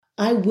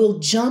I will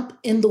jump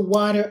in the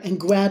water and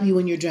grab you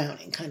when you're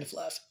drowning kind of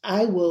love.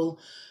 I will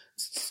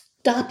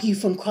stop you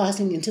from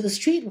crossing into the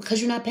street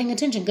because you're not paying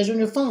attention, because you're on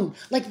your phone.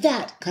 Like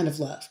that kind of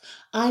love.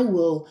 I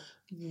will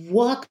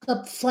walk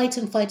up flights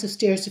and flights of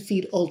stairs to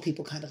feed old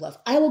people kind of love.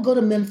 I will go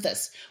to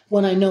Memphis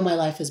when I know my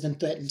life has been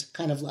threatened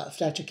kind of love,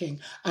 Dr. King.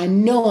 I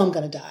know I'm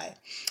going to die,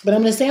 but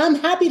I'm going to say I'm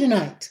happy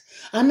tonight.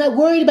 I'm not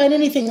worried about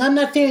anything. I'm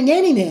not fearing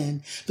any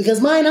man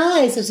because mine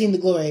eyes have seen the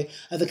glory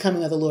of the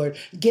coming of the Lord.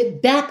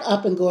 Get back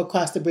up and go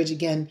across the bridge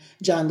again,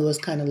 John Lewis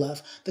kind of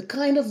love. The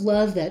kind of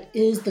love that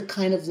is the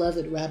kind of love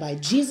that Rabbi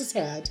Jesus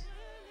had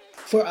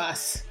for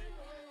us.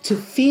 To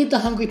feed the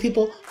hungry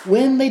people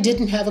when they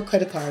didn't have a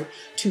credit card,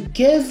 to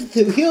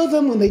heal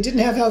them when they didn't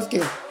have health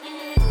care.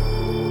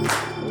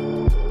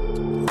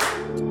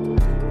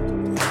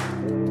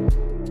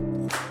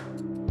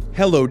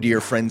 Hello,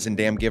 dear friends and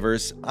damn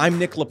givers. I'm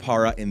Nick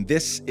LaPara, and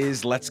this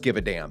is Let's Give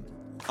a Damn.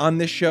 On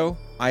this show,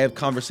 I have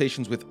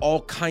conversations with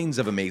all kinds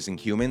of amazing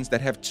humans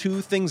that have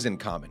two things in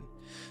common.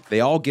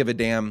 They all give a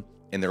damn,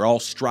 and they're all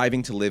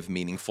striving to live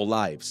meaningful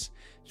lives.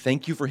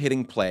 Thank you for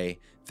hitting play.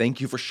 Thank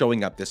you for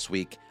showing up this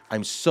week.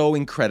 I'm so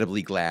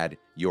incredibly glad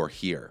you're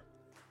here.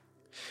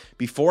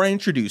 Before I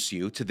introduce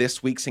you to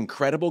this week's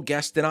incredible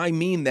guest, and I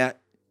mean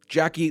that,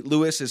 Jackie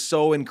Lewis is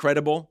so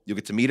incredible. You'll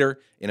get to meet her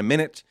in a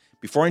minute.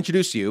 Before I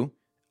introduce you,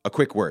 a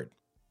quick word.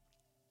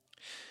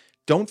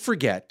 Don't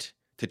forget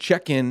to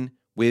check in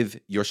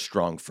with your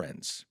strong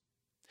friends.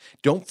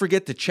 Don't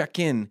forget to check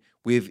in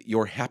with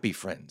your happy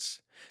friends.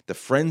 The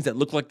friends that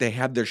look like they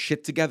have their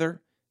shit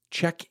together,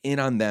 check in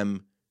on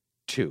them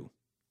too.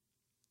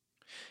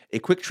 A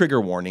quick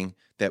trigger warning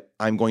that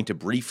I'm going to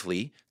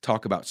briefly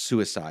talk about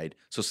suicide,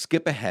 so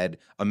skip ahead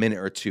a minute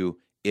or two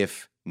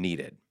if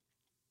needed.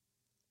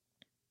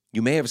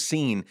 You may have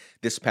seen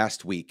this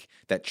past week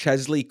that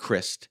Cheslie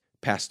Kryst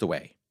passed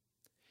away.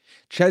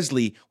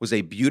 Cheslie was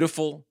a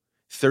beautiful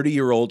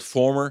 30-year-old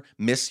former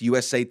Miss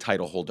USA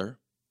title holder,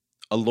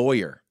 a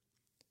lawyer,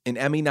 an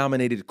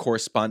Emmy-nominated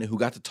correspondent who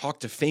got to talk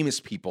to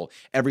famous people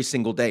every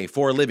single day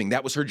for a living.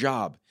 That was her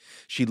job.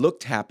 She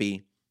looked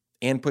happy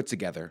and put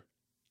together.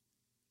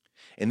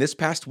 And this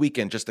past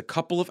weekend, just a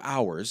couple of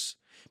hours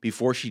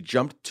before she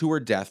jumped to her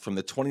death from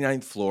the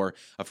 29th floor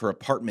of her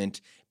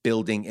apartment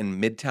building in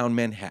Midtown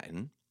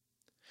Manhattan,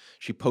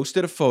 she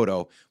posted a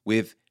photo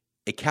with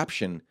a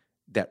caption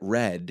that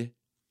read,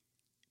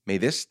 "May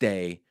this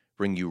day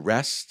bring you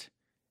rest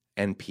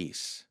and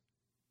peace."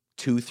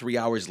 2-3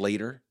 hours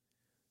later,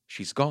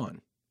 she's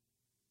gone.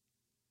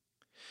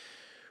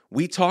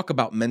 We talk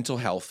about mental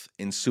health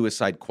and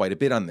suicide quite a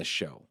bit on this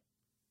show.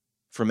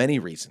 For many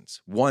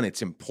reasons. One,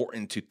 it's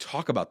important to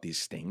talk about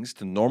these things,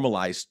 to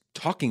normalize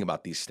talking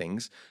about these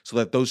things so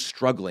that those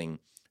struggling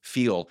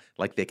feel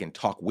like they can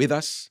talk with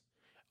us,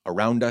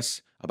 around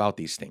us about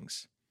these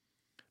things.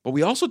 But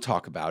we also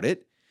talk about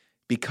it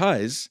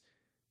because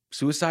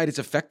suicide has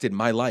affected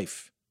my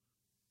life,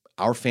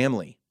 our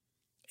family,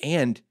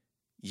 and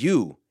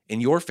you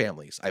and your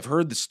families. I've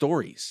heard the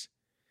stories.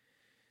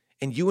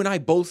 And you and I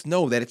both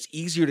know that it's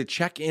easier to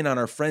check in on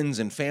our friends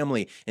and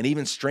family and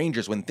even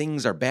strangers when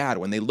things are bad,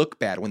 when they look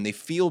bad, when they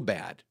feel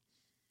bad.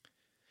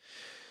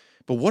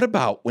 But what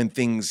about when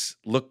things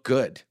look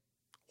good?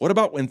 What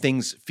about when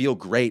things feel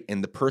great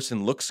and the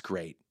person looks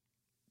great?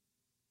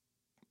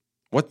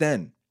 What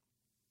then?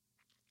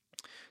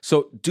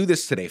 So do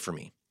this today for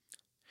me.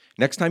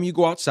 Next time you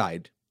go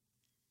outside,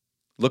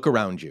 look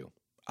around you,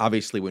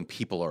 obviously when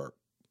people are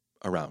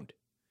around.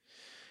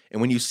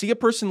 And when you see a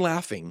person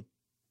laughing,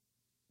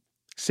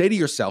 say to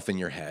yourself in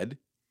your head,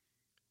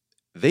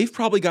 they've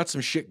probably got some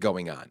shit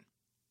going on.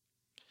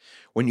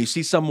 When you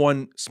see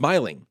someone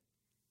smiling,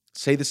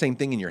 say the same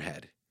thing in your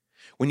head.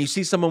 When you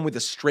see someone with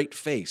a straight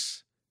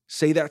face,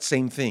 say that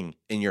same thing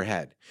in your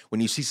head. When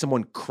you see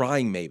someone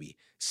crying maybe,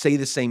 say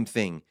the same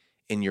thing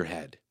in your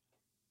head.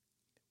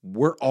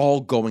 We're all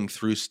going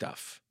through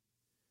stuff.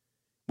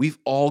 We've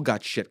all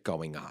got shit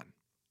going on.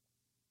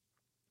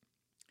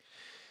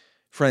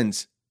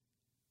 Friends,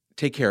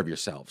 take care of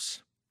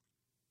yourselves.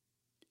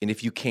 And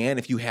if you can,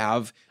 if you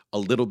have a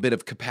little bit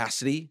of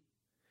capacity,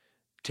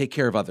 take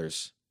care of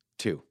others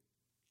too.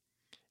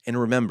 And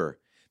remember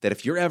that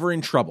if you're ever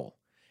in trouble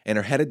and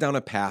are headed down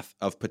a path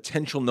of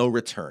potential no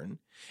return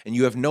and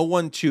you have no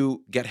one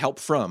to get help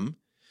from,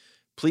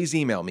 please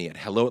email me at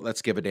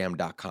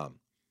hello@letsgiveadamn.com.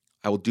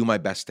 I will do my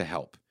best to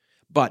help.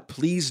 But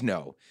please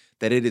know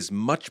that it is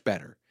much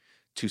better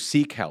to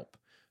seek help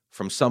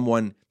from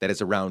someone that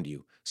is around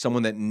you,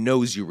 someone that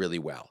knows you really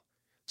well,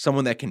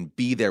 someone that can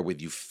be there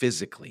with you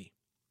physically.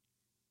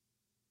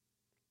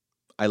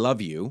 I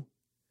love you.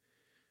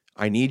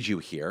 I need you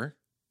here.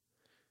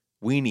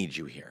 We need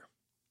you here.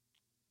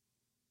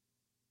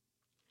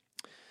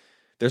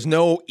 There's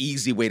no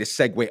easy way to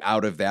segue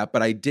out of that,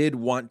 but I did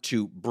want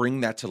to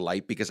bring that to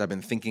light because I've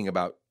been thinking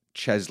about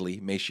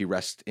Cheslie, may she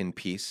rest in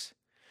peace.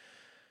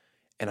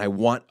 And I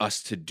want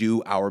us to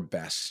do our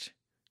best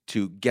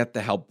to get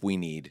the help we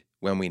need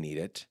when we need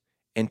it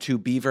and to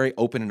be very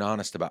open and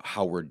honest about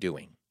how we're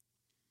doing.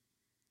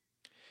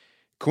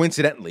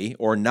 Coincidentally,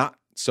 or not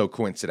so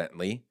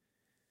coincidentally,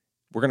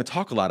 We're going to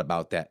talk a lot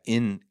about that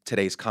in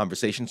today's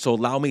conversation. So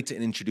allow me to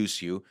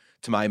introduce you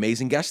to my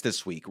amazing guest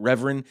this week,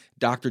 Reverend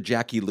Dr.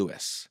 Jackie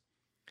Lewis.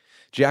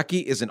 Jackie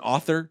is an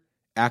author,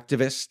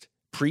 activist,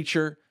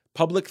 preacher,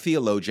 public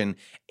theologian,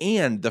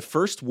 and the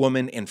first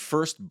woman and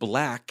first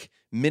Black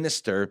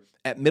minister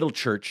at Middle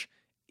Church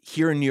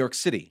here in New York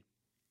City.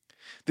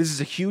 This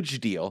is a huge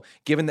deal,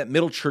 given that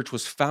Middle Church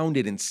was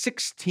founded in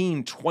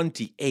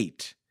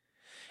 1628,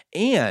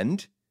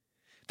 and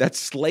that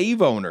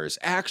slave owners,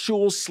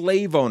 actual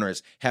slave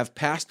owners, have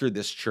pastored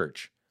this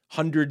church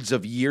hundreds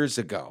of years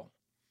ago.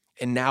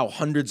 And now,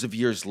 hundreds of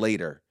years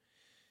later,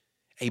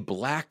 a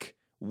Black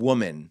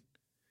woman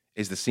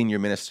is the senior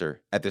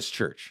minister at this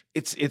church.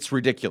 It's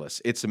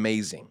ridiculous. It's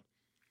amazing.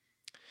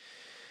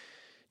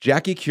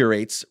 Jackie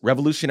curates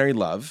Revolutionary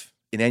Love,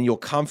 an annual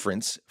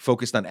conference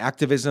focused on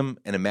activism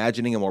and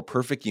imagining a more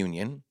perfect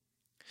union.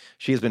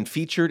 She has been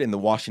featured in the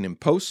Washington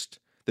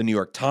Post, the New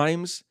York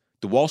Times,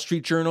 the Wall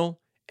Street Journal,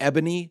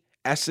 Ebony,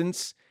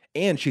 Essence,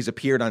 and she's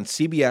appeared on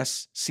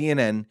CBS,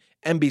 CNN,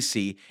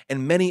 NBC,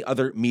 and many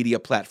other media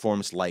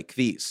platforms like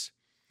these.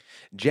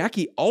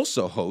 Jackie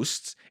also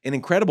hosts an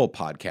incredible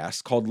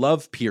podcast called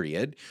Love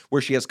Period,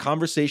 where she has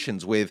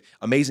conversations with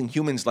amazing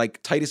humans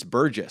like Titus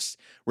Burgess,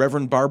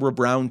 Reverend Barbara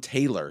Brown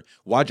Taylor,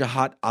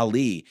 Wajahat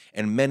Ali,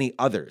 and many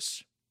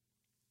others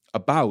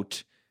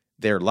about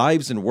their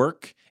lives and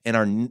work and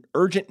our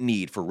urgent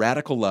need for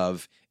radical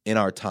love in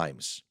our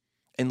times.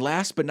 And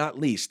last but not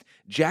least,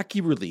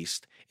 Jackie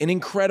released an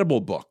incredible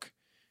book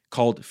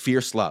called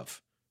Fierce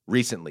Love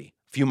recently,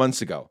 a few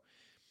months ago.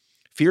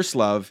 Fierce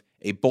Love,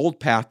 a bold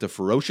path to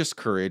ferocious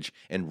courage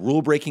and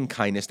rule-breaking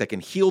kindness that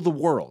can heal the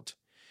world.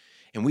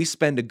 And we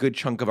spend a good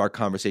chunk of our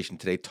conversation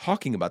today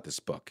talking about this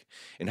book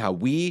and how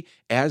we,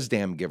 as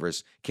Damn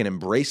Givers, can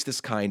embrace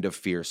this kind of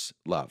fierce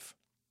love.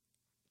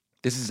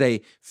 This is a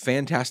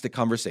fantastic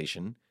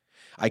conversation.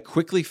 I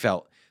quickly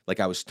felt like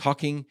I was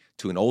talking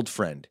to an old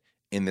friend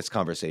in this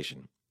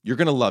conversation. You're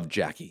going to love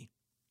Jackie.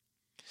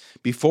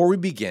 Before we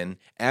begin,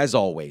 as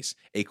always,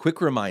 a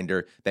quick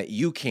reminder that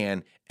you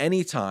can,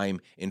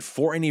 anytime and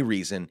for any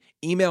reason,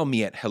 email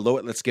me at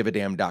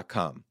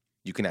hello@letsgiveadamn.com.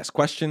 You can ask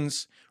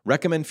questions,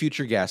 recommend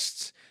future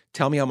guests,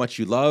 tell me how much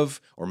you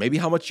love or maybe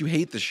how much you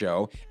hate the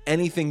show.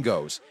 Anything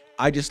goes.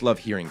 I just love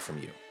hearing from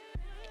you.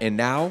 And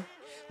now,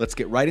 let's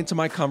get right into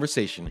my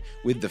conversation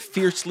with the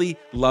fiercely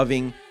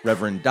loving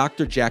Reverend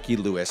Dr. Jackie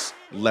Lewis.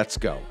 Let's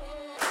go.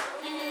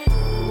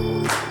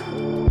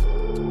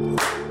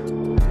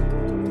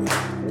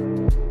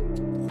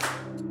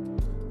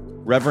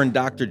 Reverend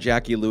Dr.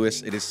 Jackie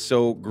Lewis, it is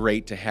so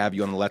great to have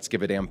you on the Let's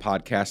Give a Damn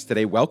podcast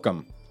today.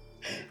 Welcome.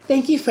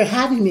 Thank you for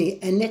having me.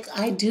 And Nick,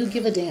 I do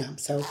give a damn.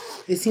 So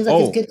it seems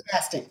like it's good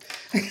casting.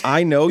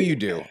 I know you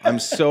do. I'm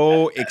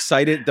so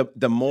excited.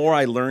 The more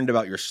I learned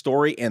about your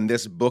story and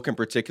this book in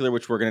particular,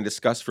 which we're going to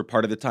discuss for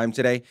part of the time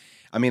today,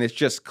 I mean, it's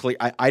just clear.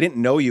 I didn't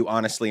know you,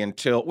 honestly,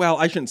 until, well,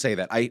 I shouldn't say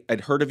that.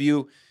 I'd heard of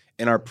you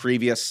in our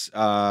previous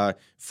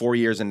 4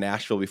 years in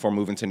Nashville before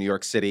moving to New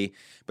York City.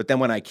 But then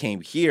when I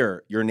came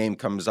here, your name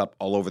comes up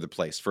all over the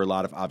place for a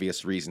lot of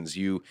obvious reasons.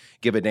 You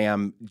give a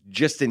damn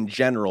just in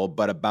general,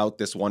 but about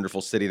this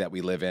wonderful city that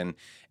we live in.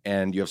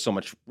 And you have so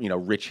much,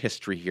 rich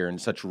history here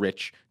and such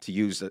rich, to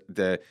use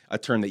a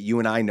term that you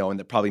and I know and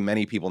that probably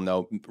many people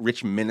know,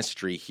 rich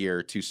ministry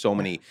here to so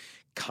many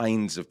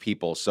kinds of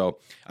people. So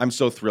I'm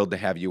so thrilled to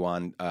have you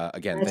on.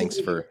 Again, thanks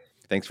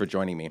for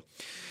joining me.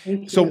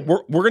 So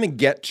we're going to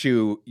get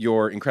to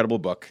your incredible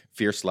book,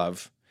 Fierce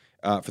Love.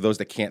 For those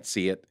that can't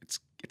see it,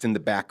 it's in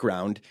the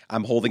background.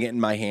 I'm holding it in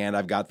my hand.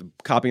 I've got the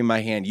copy in my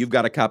hand. You've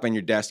got a copy on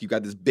your desk. You've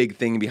got this big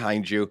thing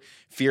behind you,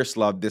 Fierce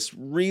Love, this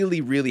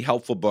really, really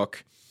helpful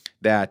book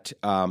that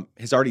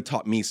has already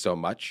taught me so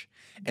much.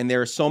 And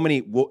there are so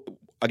many,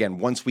 again,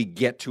 once we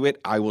get to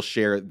it, I will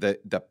share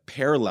the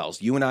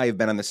parallels. You and I have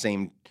been on the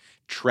same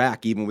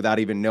track even without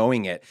even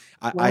knowing it.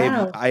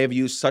 I have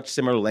used such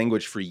similar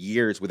language for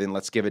years within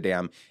Let's Give a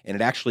Damn, and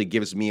it actually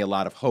gives me a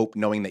lot of hope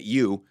knowing that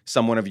you,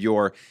 someone of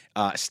your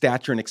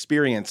stature and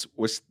experience,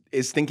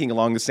 is thinking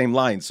along the same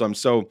lines. So I'm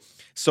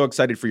so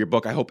excited for your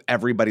book. I hope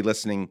everybody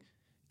listening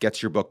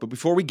gets your book. But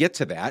before we get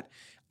to that,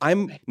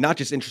 I'm not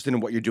just interested in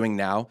what you're doing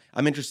now.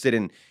 I'm interested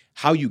in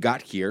how you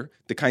got here,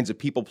 the kinds of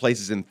people,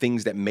 places, and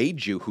things that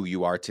made you who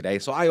you are today.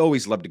 So I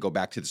always love to go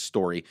back to the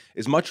story.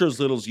 As much or as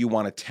little as you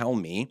want to tell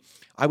me,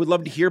 I would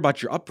love to hear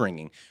about your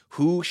upbringing.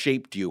 Who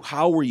shaped you?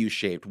 How were you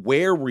shaped?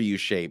 Where were you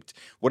shaped?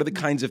 What are the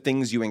kinds of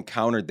things you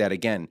encountered that,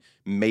 again,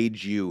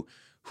 made you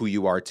who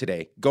you are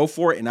today? Go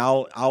for it, and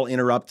I'll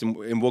interrupt,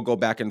 and we'll go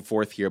back and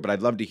forth here. But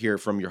I'd love to hear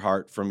from your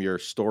heart, from your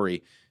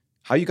story,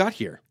 how you got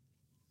here.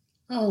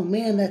 Oh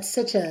man, that's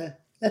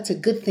a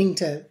good thing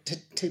to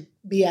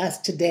be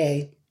asked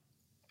today.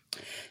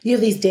 You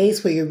have these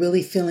days where you're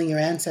really feeling your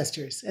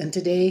ancestors. And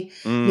today,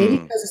 maybe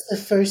because it's the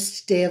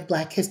first day of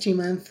Black History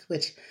Month,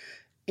 which,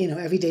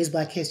 every day is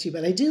Black History,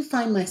 but I do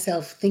find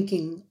myself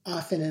thinking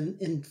often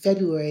in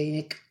February,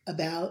 Nick,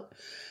 about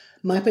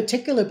my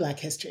particular Black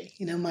history,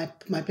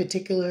 my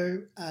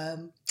particular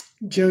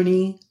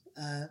journey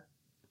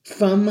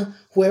from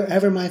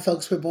wherever my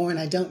folks were born.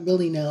 I don't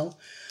really know,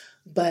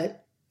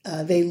 but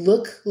They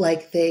look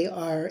like they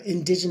are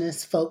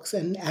indigenous folks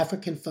and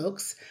African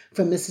folks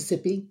from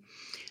Mississippi.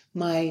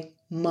 My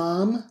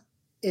mom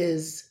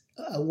is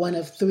one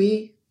of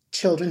three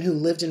children who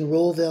lived in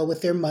Ruleville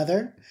with their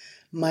mother.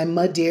 My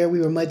mud dear, we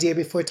were mud dear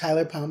before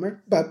Tyler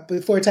Palmer, but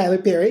before Tyler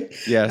Perry.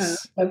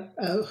 Yes.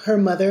 Her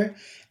mother,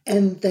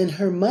 and then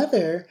her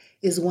mother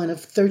is one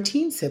of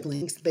 13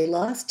 siblings. They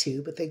lost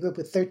two, but they grew up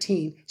with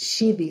 13.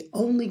 She, the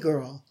only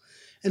girl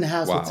in the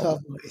house with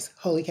 12 boys.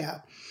 Holy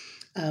cow!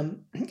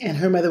 And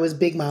her mother was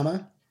Big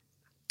Mama,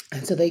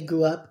 and so they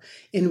grew up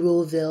in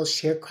Ruleville,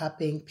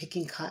 sharecropping,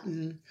 picking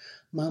cotton.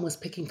 Mom was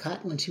picking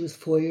cotton when she was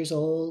 4 years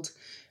old.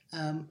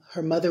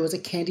 Her mother was a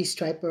candy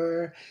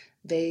striper.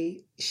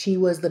 She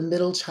was the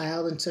middle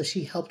child, and so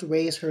she helped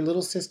raise her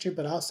little sister,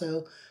 but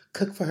also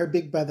cook for her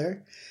big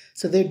brother.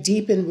 So they're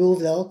deep in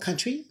Ruleville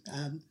country.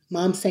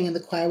 Mom sang in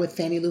the choir with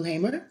Fannie Lou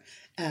Hamer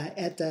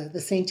at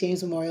the St.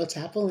 James Memorial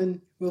Chapel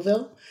in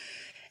Ruleville.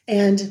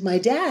 And my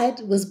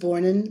dad was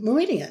born in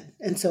Meridian,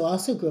 and so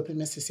also grew up in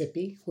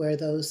Mississippi, where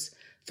those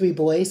three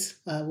boys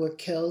were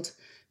killed,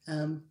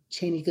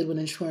 Cheney, Goodwin,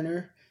 and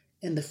Schwerner,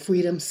 in the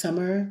Freedom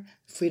Summer,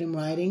 Freedom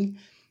Riding.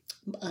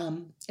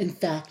 In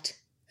fact,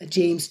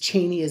 James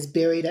Cheney is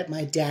buried at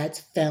my dad's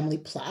family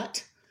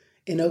plot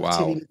in Oak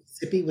City,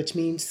 Mississippi, which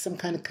means some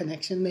kind of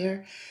connection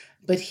there.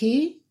 But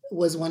he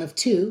was one of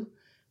two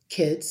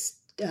kids.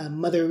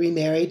 Mother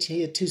remarried. She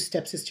had two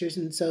stepsisters,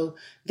 and so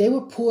they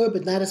were poor,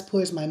 but not as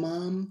poor as my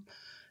mom.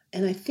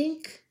 And I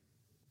think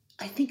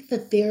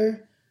that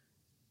they're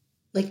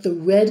like the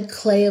red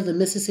clay of the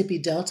Mississippi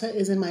Delta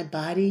is in my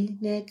body,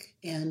 Nick,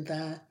 and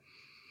the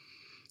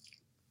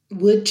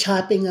wood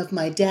chopping of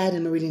my dad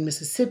in Meridian,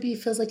 Mississippi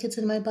feels like it's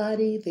in my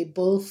body. They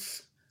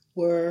both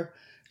were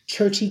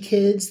churchy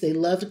kids. They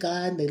loved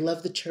God. They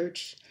loved the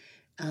church.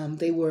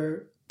 They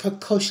were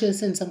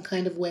precocious in some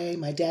kind of way.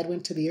 My dad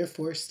went to the Air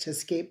Force to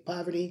escape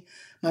poverty.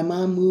 My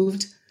mom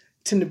moved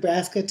to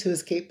Nebraska to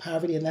escape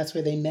poverty, and that's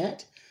where they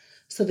met.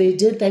 So they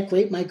did that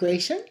great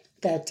migration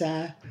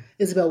that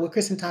Isabel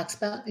Wickerson talks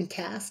about in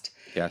Caste.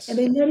 Yes. And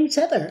they met each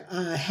other,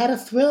 had a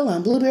thrill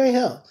on Blueberry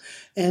Hill,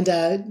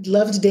 and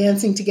loved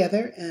dancing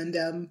together,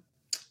 and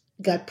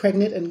got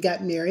pregnant and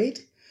got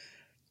married.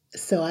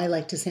 So I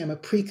like to say I'm a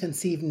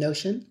preconceived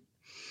notion.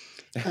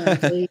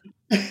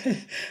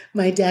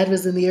 My dad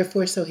was in the Air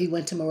Force, so he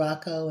went to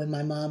Morocco, and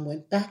my mom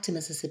went back to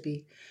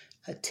Mississippi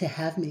to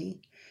have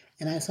me.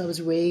 And so I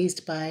was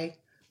raised by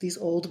these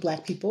old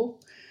Black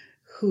people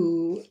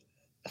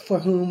for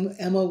whom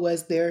Emma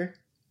was their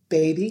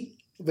baby,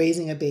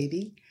 raising a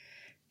baby.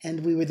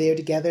 And we were there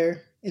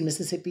together in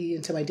Mississippi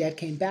until my dad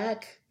came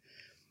back.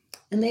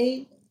 And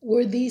they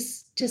were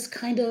these just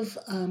kind of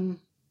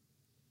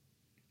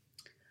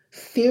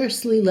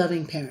fiercely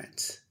loving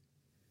parents,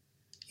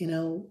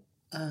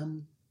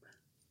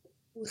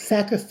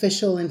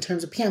 sacrificial in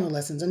terms of piano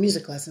lessons and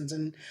music lessons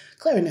and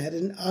clarinet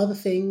and all the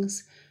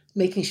things,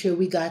 making sure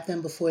we got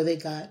them before they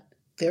got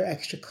their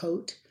extra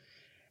coat.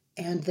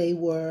 And they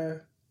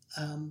were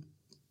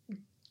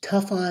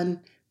tough on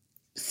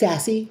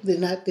sassy. They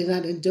did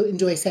not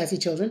enjoy sassy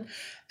children.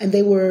 And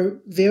they were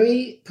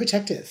very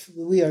protective.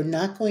 We are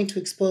not going to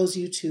expose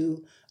you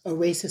to a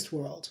racist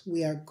world.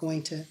 We are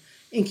going to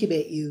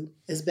incubate you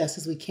as best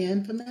as we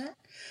can from that.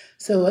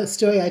 So a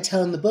story I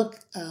tell in the book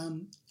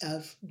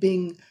of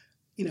being,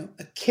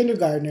 a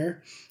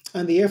kindergartner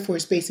on the Air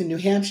Force Base in New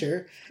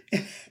Hampshire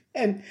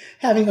and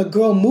having a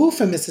girl move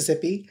from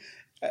Mississippi,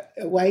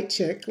 a white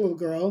chick, little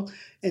girl,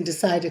 and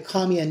decide to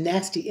call me a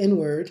nasty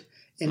N-word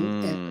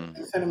in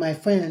front of my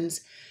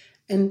friends.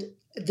 And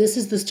this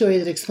is the story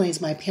that explains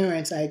my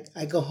parents.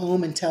 I go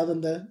home and tell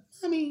them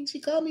Mommy, she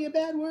called me a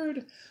bad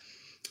word.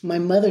 My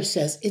mother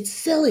says, it's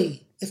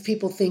silly if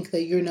people think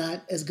that you're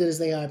not as good as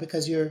they are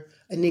because you're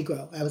a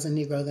Negro. I was a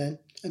Negro then.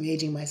 I'm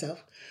aging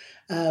myself.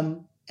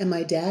 And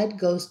my dad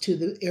goes to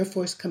the Air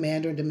Force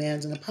commander and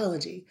demands an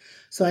apology.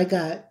 So I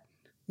got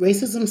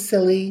racism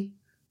silly,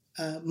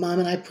 Mom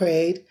and I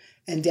prayed,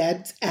 and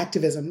Dad's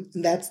activism.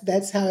 And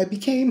that's how I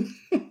became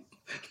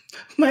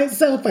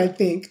myself, I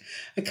think.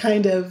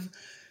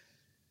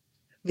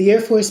 The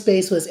Air Force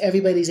Base was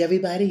everybody's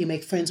everybody. You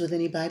make friends with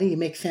anybody. You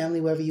make family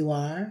wherever you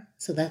are.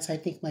 So that's, I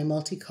think, my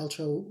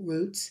multicultural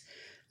roots.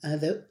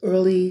 The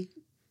early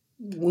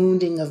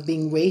wounding of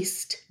being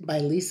raced by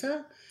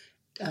Lisa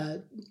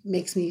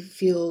makes me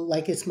feel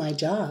like it's my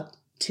job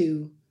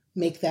to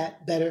make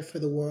that better for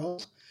the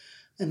world.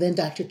 And then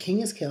Dr. King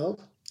is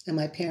killed, and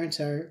my parents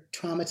are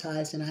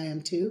traumatized, and I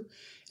am too.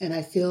 And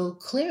I feel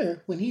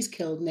clear when he's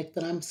killed, Nick,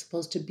 that I'm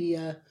supposed to be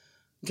a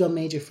drum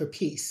major for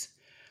peace.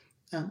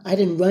 I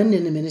didn't run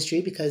into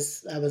ministry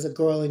because I was a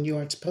girl and you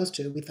weren't supposed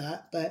to, we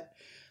thought. But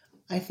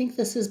I think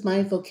this is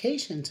my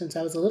vocation since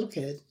I was a little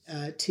kid,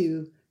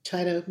 to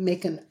try to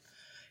make an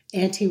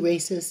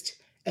anti-racist,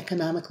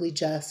 economically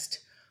just,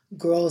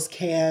 girls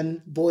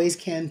can, boys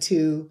can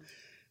too,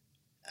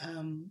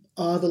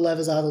 all the love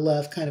is all the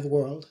love kind of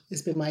world.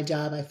 It's been my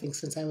job, I think,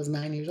 since I was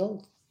 9 years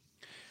old.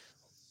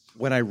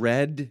 When I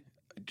read,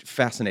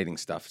 fascinating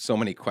stuff, so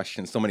many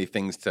questions, so many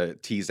things to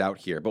tease out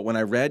here. But when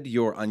I read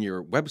on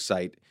your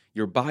website,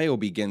 your bio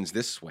begins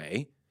this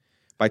way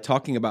by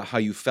talking about how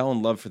you fell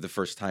in love for the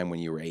first time when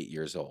you were 8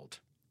 years old.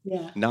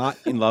 Yeah. Not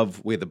in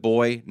love with a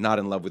boy, not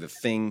in love with a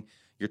thing.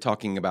 You're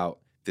talking about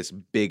this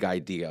big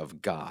idea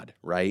of God,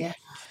 right? Yeah.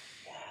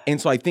 And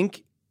so I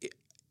think,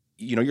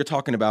 you're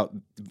talking about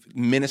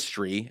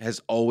ministry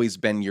has always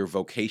been your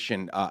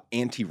vocation.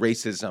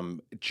 Anti-racism,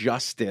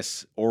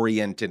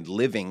 justice-oriented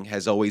living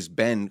has always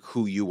been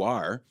who you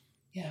are.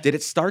 Yeah. Did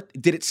it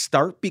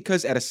start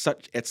because at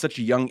such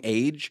a young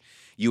age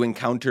you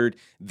encountered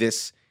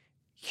this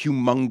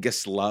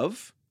humongous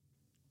love?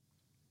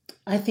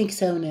 I think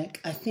so,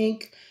 Nick. I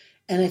think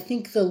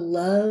the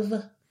love,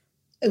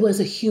 it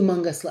was a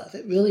humongous love.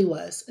 It really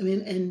was. I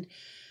mean, and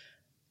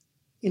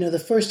the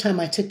first time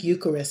I took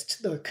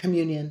Eucharist or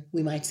communion,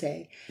 we might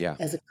say, Yeah.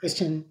 as a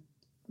Christian,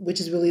 which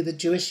is really the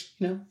Jewish,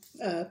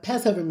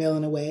 Passover meal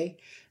in a way,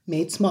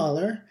 made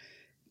smaller.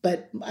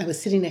 But I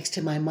was sitting next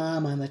to my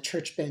mom on the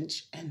church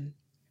bench, and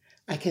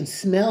I can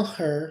smell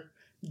her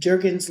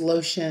Jergens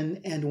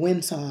lotion and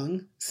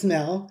Windsong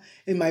smell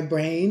in my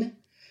brain.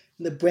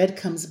 The bread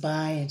comes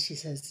by and she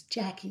says,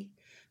 Jackie,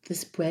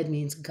 this bread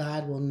means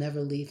God will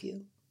never leave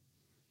you.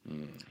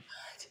 Mm.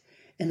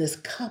 And this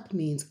cup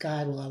means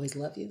God will always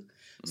love you.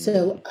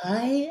 So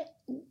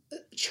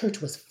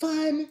church was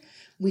fun.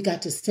 We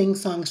got to sing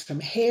songs from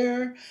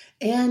Hair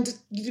and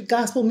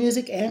gospel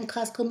music and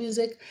classical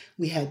music.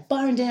 We had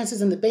barn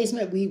dances in the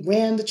basement. We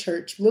ran the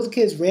church. Little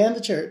kids ran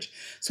the church.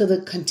 So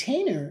the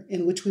container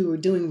in which we were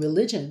doing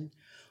religion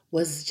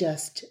was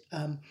just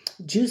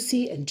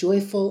juicy and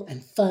joyful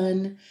and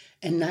fun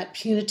and not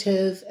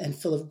punitive and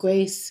full of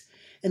grace.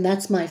 And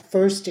that's my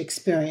first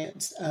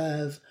experience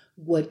of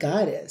what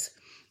God is.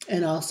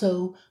 And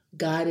also,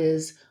 God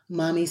is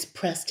mommy's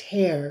pressed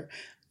hair.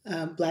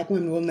 Black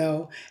women will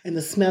know, and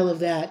the smell of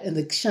that, and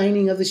the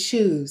shining of the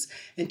shoes,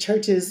 and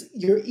church is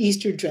your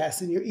Easter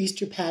dress and your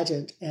Easter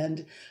pageant.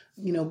 And,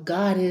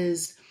 God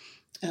is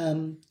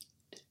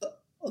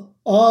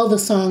all the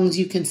songs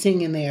you can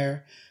sing in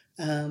there,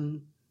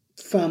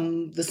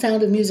 from The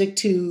Sound of Music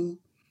to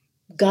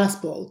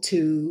gospel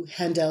to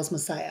Handel's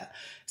Messiah.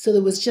 So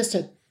there was just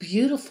a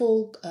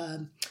beautiful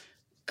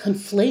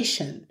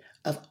conflation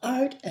of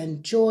art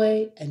and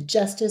joy and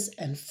justice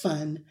and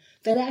fun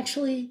that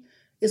actually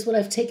is what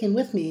I've taken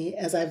with me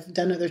as I've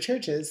done other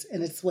churches.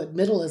 And it's what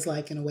middle is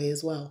like in a way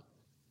as well.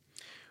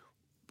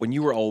 When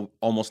you were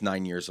almost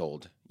 9 years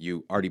old,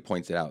 you already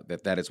pointed out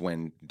that is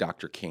when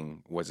Dr.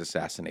 King was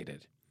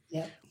assassinated.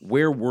 Yeah.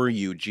 Where were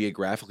you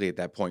geographically at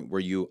that point?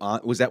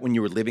 Was that when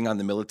you were living on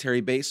the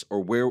military base,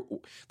 or where?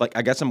 Like,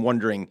 I guess I'm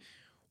wondering,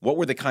 what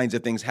were the kinds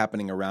of things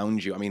happening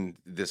around you? I mean,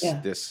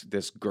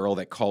 this girl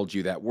that called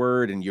you that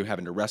word, and you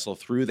having to wrestle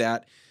through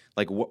that.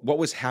 Like, what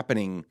was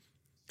happening?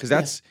 Because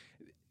that's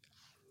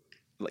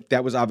like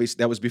that was obvious.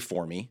 That was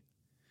before me,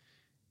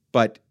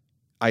 but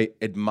I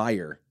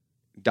admire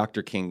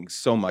Dr. King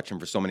so much and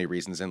for so many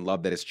reasons, and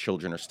love that his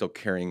children are still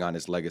carrying on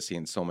his legacy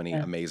in so many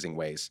amazing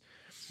ways.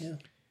 Yeah.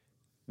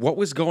 What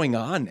was going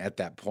on at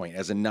that point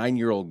as a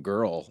 9-year-old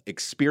girl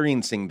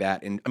experiencing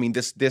that? And I mean,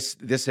 this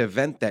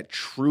event that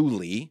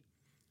truly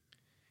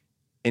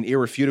and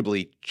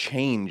irrefutably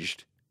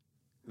changed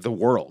the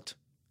world,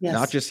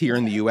 not just here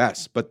in the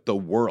U.S., but the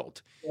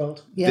world.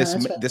 Yeah,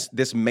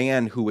 this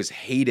man who was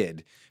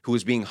hated, who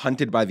was being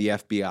hunted by the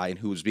FBI, and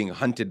who was being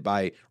hunted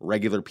by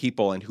regular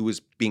people, and who was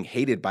being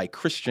hated by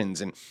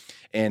Christians and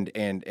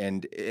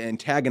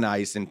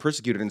antagonized and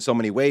persecuted in so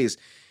many ways,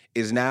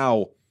 is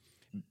now.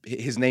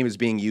 His name is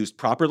being used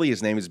properly.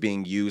 His name is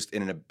being used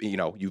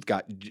you've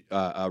got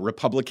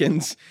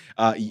Republicans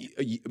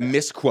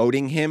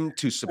misquoting him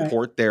to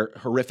support their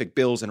horrific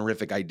bills and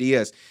horrific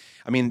ideas.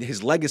 I mean,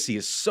 his legacy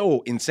is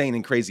so insane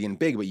and crazy and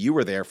big, but you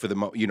were there for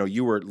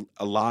you were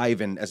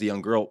alive and as a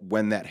young girl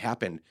when that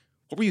happened.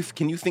 What were you?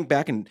 Can you think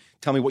back and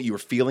tell me what you were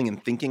feeling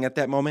and thinking at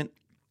that moment?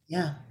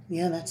 Yeah,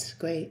 that's a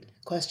great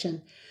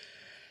question.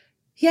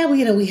 Yeah,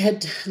 we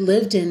had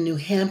lived in New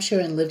Hampshire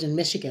and lived in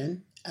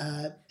Michigan,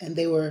 and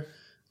they were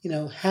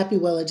happy,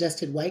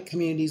 well-adjusted white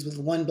communities with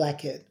one black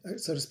kid, or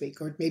so to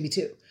speak, or maybe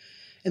two.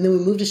 And then we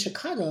moved to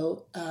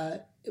Chicago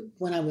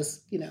when I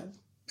was,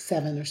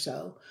 7 or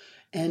so.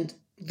 And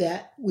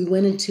that we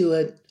went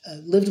into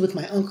lived with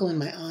my uncle and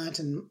my aunt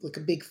and like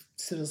a big,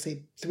 sort of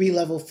say,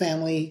 3-level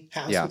family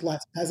house with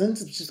lots of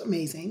cousins. It's just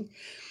amazing.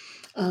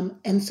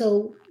 And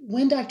so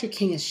when Dr.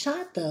 King is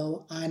shot,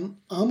 though, I'm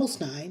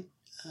almost 9.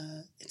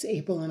 It's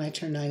April and I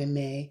turn 9 in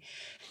May.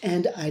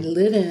 And I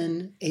live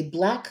in a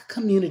black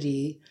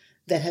community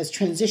that has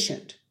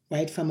transitioned,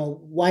 right, from a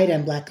white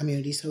and black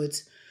community. So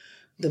it's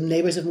the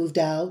neighbors have moved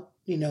out.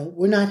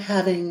 We're not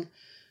having,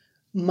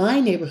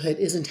 my neighborhood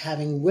isn't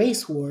having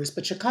race wars,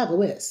 but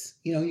Chicago is.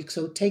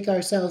 So take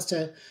ourselves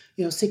to,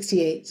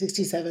 68,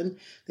 67.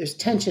 There's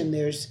tension.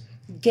 There's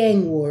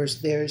gang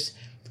wars. There's,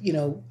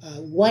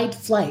 white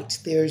flight.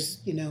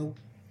 There's,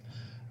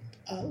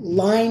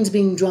 lines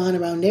being drawn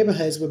around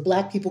neighborhoods where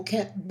black people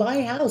can't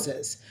buy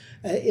houses.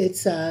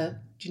 It's,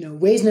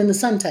 raisin in the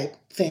sun type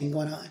thing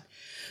going on.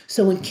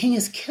 So when King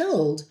is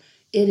killed,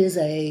 it is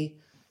a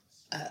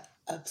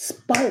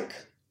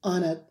spark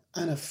on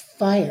on a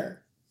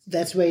fire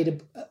that's ready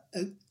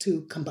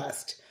to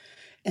combust.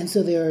 And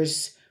so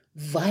there's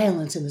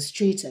violence in the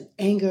streets and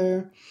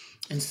anger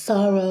and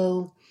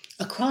sorrow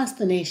across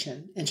the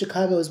nation. And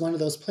Chicago is one of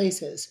those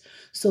places.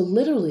 So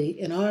literally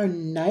in our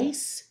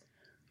nice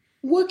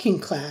working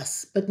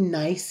class, but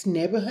nice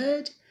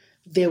neighborhood,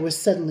 there were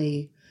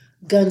suddenly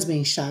guns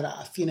being shot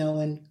off,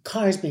 and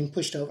cars being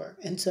pushed over.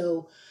 And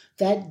so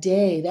that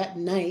day, that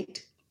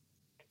night,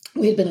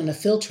 we had been on a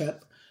field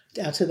trip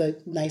out to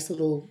the nice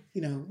little,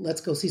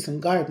 let's go see some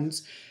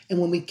gardens. And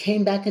when we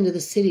came back into the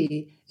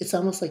city, it's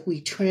almost like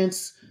we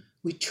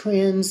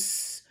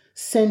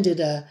transcended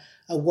a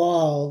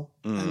wall,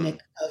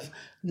 Nick, of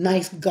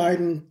nice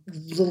garden,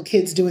 little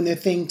kids doing their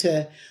thing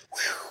to,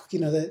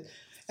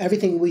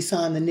 everything we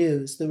saw in the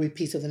news, the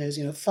repeats of the news,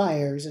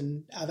 fires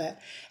and all that.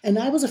 And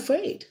I was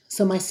afraid.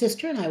 So my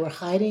sister and I were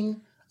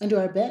hiding under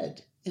our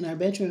bed in our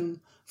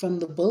bedroom from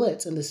the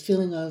bullets and this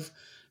feeling of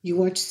you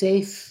weren't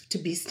safe to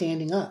be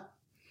standing up.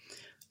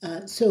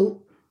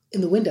 So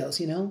in the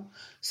windows,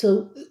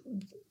 So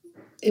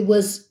it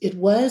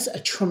was a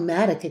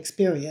traumatic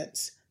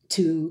experience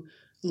to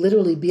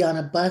literally be on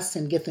a bus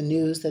and get the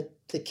news that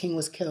the king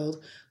was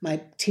killed.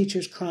 My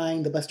teacher's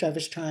crying, the bus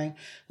driver's crying.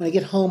 When I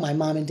get home, my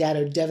mom and dad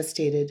are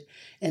devastated.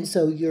 And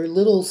so your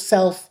little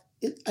self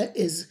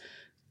is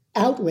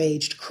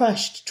outraged,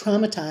 crushed,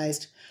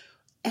 traumatized,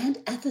 and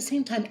at the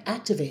same time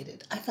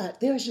activated. I thought,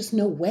 there is just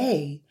no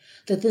way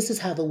that this is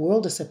how the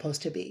world is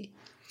supposed to be.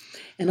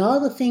 And all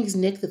the things,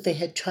 Nick, that they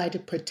had tried to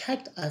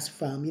protect us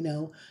from,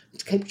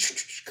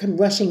 come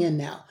rushing in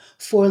now.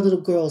 4 little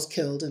girls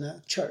killed in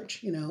a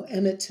church,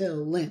 Emmett Till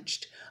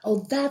lynched.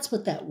 Oh, that's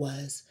what that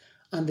was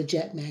on the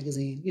Jet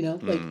magazine,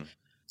 like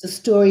the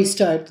stories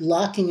start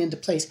locking into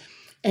place.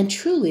 And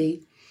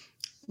truly,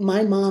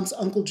 my mom's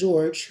Uncle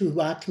George, who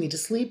rocked me to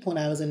sleep when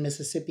I was in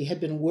Mississippi,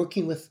 had been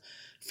working with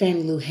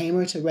Fannie Lou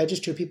Hamer to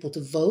register people to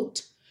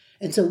vote.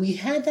 And so we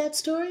had that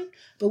story,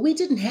 but we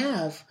didn't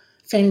have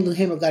Fannie Lou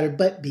Hamer got her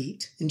butt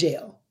beat in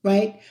jail,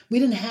 right? We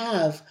didn't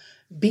have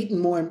beaten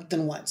more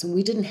than once. And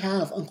we didn't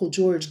have Uncle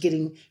George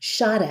getting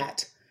shot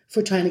at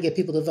for trying to get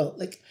people to vote.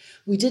 Like,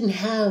 we didn't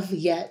have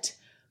yet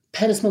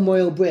Pettus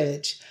Memorial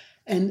Bridge.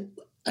 And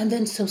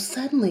then so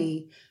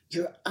suddenly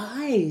your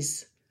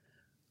eyes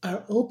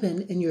are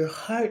open and your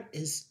heart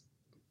is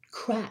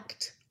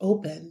cracked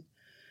open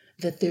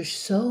that there's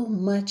so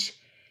much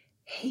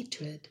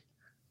hatred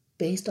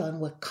based on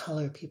what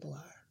color people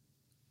are.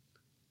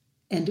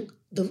 And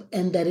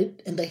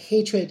the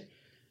hatred,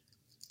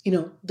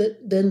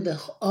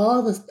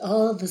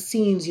 all the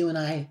scenes you and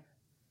I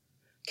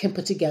can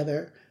put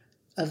together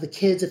of the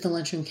kids at the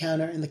lunchroom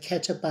counter and the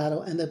ketchup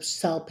bottle and the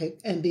salt pick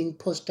and being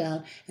pushed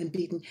down and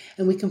beaten,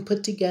 and we can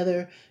put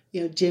together,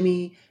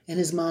 Jimmy and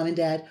his mom and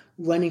dad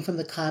running from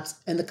the cops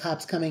and the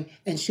cops coming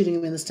and shooting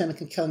him in the stomach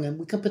and killing him.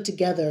 We can put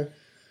together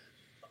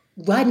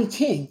Rodney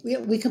King.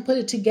 We can put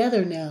it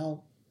together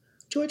now.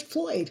 George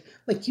Floyd.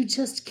 Like, you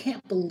just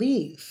can't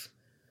believe.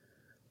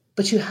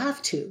 But you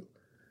have to,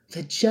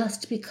 that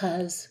just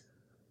because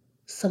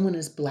someone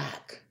is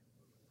Black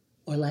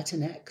or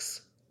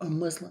Latinx or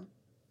Muslim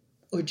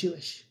or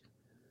Jewish,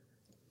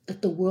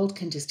 that the world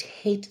can just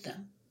hate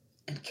them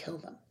and kill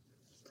them.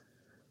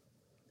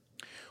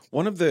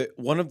 One of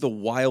the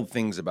wild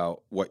things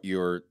about what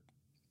you're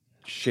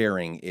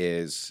sharing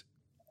is,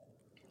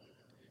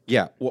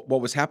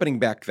 what was happening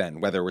back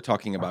then, whether we're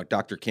talking about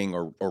Dr. King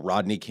or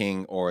Rodney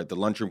King or the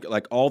lunchroom,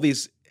 like all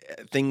these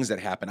things that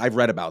happen. I've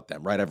read about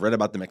them, right? I've read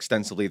about them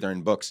extensively. They're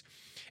in books.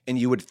 And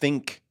you would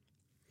think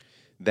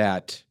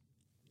that,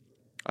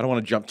 I don't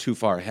want to jump too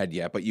far ahead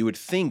yet, but you would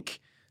think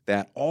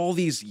that all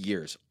these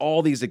years,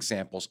 all these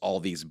examples, all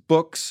these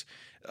books,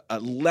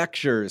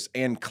 lectures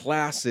and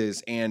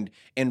classes and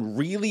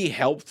really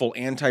helpful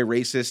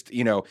anti-racist,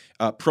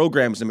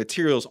 programs and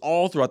materials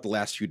all throughout the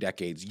last few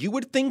decades, you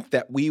would think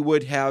that we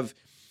would have,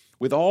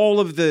 with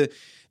all of the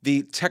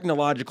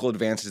technological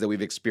advances that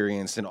we've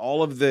experienced and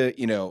all of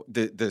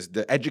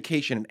the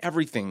education and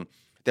everything,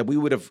 that we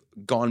would have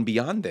gone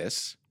beyond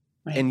this.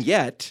 Right. And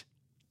yet,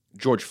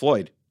 George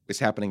Floyd is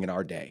happening in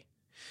our day.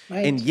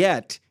 Right. And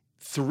yet,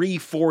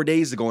 3-4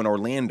 days ago in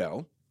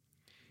Orlando,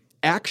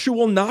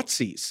 actual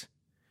Nazis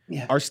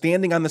are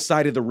standing on the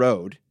side of the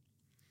road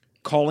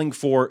calling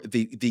for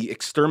the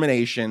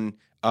extermination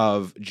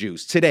of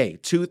Jews. Today,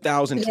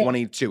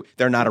 2022.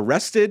 They're not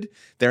arrested.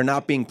 They're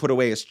not being put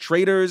away as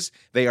traitors.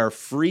 They are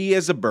free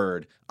as a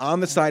bird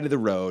on the side of the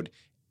road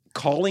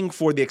calling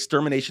for the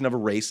extermination of a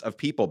race of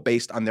people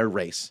based on their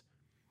race.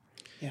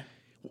 Yeah.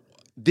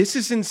 This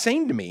is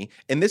insane to me.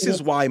 And this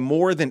is why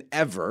more than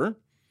ever,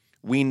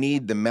 we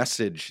need the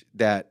message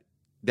that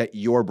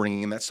you're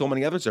bringing and that so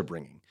many others are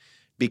bringing.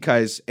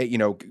 Because,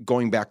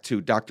 going back to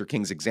Dr.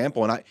 King's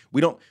example, and we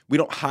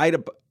don't hide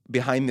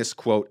behind this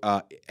quote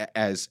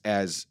as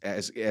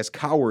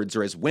cowards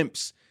or as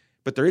wimps,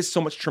 but there is so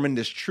much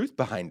tremendous truth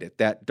behind it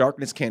that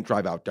darkness can't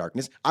drive out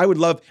darkness.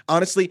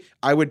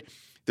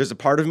 There's a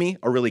part of me,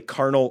 a really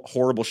carnal,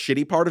 horrible,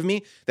 shitty part of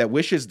me that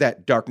wishes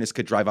that darkness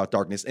could drive out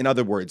darkness. In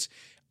other words,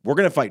 we're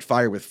going to fight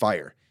fire with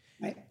fire.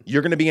 Right.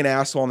 You're going to be an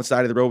asshole on the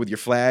side of the road with your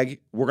flag.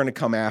 We're going to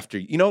come after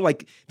you. You know,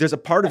 like there's a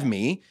part of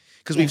me,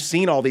 because we've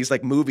seen all these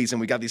like movies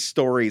and we got these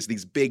stories,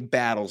 these big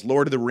battles,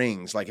 Lord of the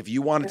Rings. Like if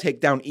you want to take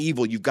down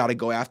evil, you've got to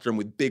go after them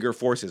with bigger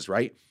forces,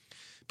 right?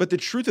 But the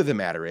truth of the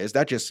matter is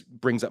that just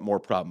brings up more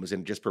problems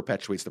and just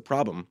perpetuates the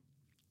problem.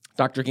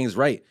 Dr. King is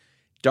right.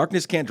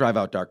 Darkness can't drive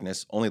out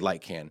darkness. Only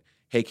light can.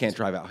 Hate can't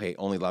drive out hate.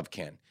 Only love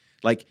can.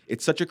 Like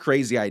it's such a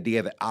crazy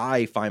idea that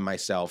I find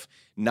myself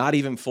not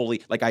even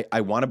fully, like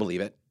I want to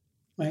believe it.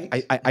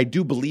 Right. I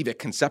do believe it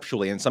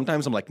conceptually. And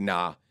sometimes I'm like,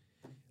 nah,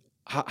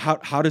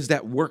 how does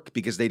that work?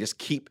 Because they just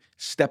keep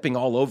stepping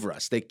all over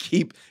us. They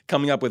keep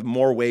coming up with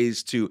more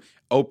ways to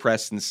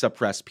oppress and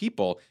suppress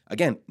people.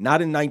 Again,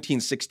 not in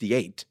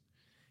 1968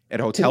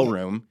 at a hotel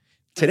room,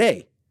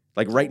 today,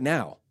 like right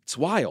now. It's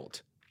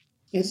wild.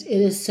 It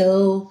is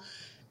so,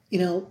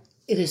 it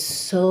is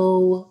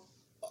so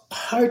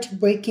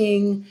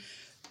heartbreaking,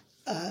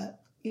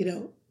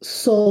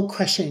 soul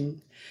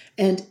crushing.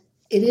 And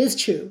it is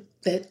true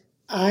that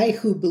I,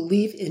 who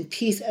believe in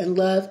peace and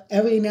love,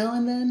 every now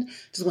and then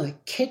just want to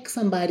kick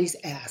somebody's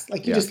ass.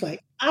 Like you're just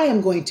like, I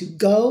am going to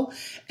go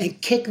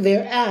and kick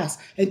their ass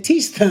and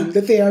teach them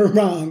that they are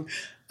wrong.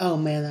 Oh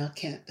man, I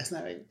can't. That's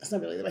not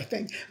really the right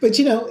thing. But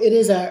it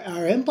is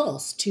our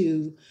impulse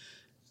to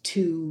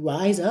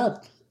rise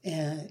up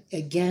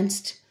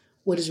against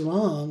what is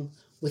wrong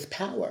with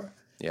power.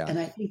 Yeah. And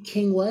I think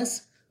King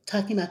was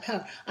talking about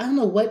power. I don't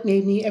know what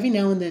made me, every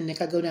now and then,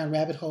 Nick, I go down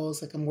rabbit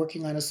holes, like I'm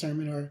working on a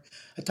sermon or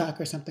a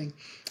talk or something.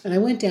 And I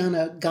went down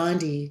a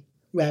Gandhi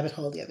rabbit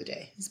hole the other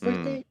day. His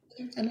birthday,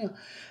 I know.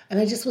 And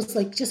I just was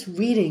like, just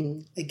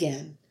reading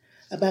again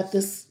about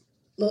this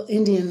little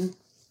Indian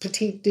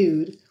petite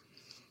dude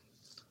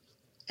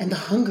and the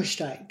hunger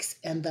strikes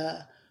and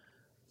the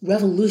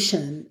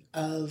revolution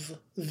of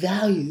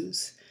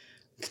values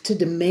to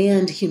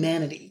demand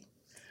humanity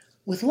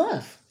with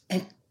love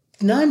and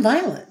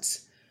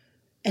nonviolence,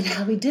 and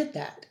how he did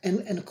that.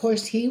 And of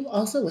course, he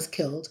also was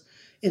killed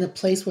in a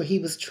place where he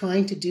was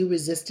trying to do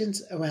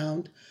resistance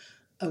around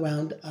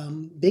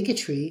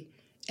bigotry,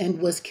 and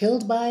was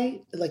killed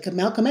by like a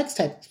Malcolm X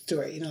type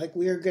story. Like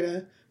we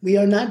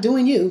are not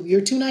doing you.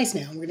 You're too nice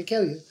now. We're going to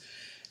kill you.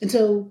 And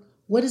so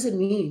what does it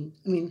mean?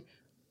 I mean,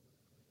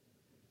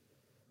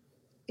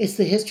 it's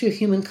the history of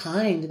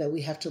humankind that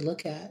we have to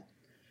look at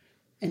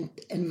and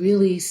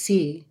really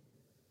see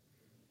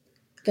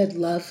that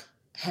love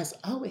has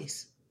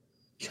always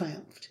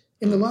triumphed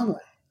in the long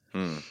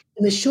run.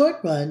 In the short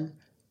run,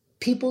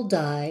 people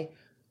die.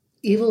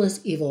 Evil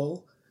is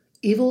evil.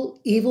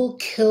 Evil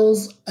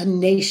kills a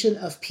nation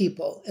of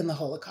people in the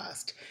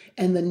Holocaust,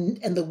 and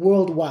the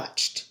world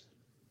watched.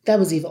 That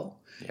was evil.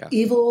 Yeah.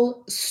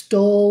 Evil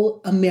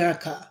stole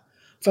America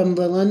from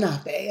the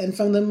Lenape and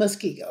from the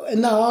Muskego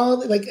and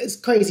all, like, it's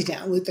crazy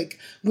town.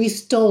 We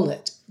stole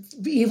it.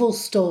 Evil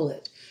stole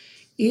it.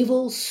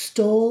 Evil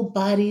stole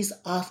bodies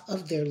off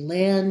of their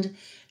land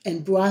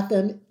and brought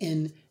them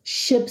in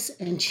ships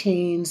and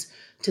chains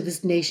to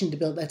this nation to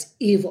build. That's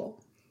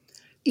evil.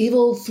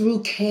 Evil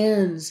threw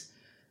cans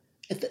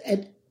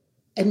at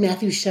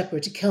Matthew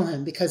Shepard to kill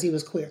him because he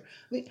was queer.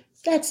 I mean,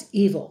 that's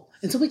evil.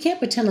 And so we can't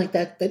pretend like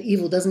that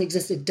evil doesn't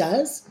exist. It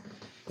does.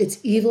 It's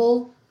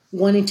evil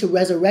wanting to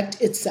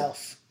resurrect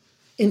itself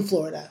in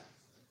Florida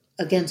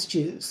against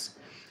Jews.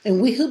 And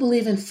we who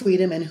believe in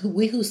freedom and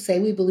we who say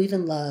we believe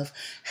in love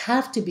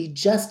have to be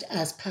just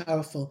as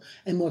powerful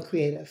and more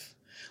creative.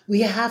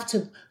 We have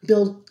to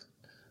build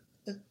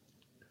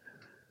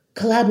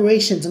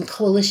collaborations and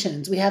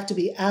coalitions. We have to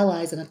be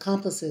allies and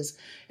accomplices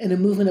in a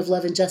movement of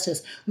love and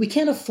justice. We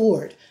can't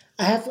afford.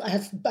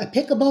 I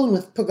pick a bone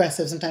with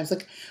progressives sometimes.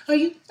 Like, are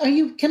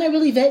you, can I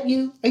really vet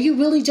you? Are you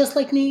really just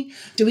like me?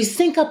 Do we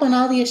sync up on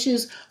all the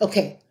issues?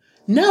 Okay.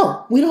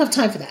 No, we don't have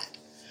time for that.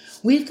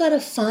 We've got to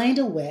find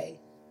a way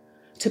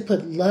to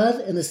put love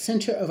in the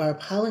center of our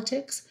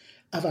politics,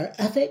 of our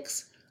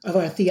ethics, of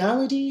our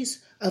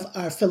theologies, of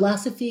our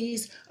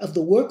philosophies, of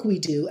the work we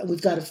do. And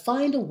we've got to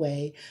find a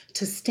way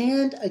to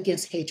stand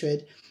against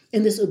hatred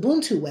in this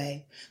Ubuntu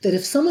way, that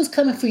if someone's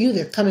coming for you,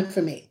 they're coming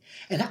for me.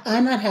 And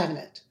I'm not having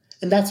it.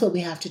 And that's what we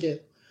have to do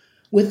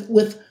with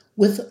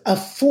a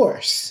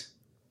force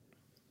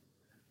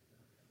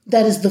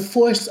that is the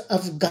force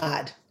of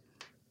God.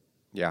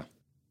 Yeah.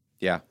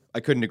 Yeah. I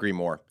couldn't agree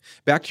more.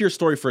 Back to your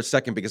story for a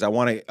second, because I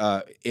want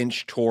to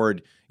inch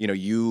toward,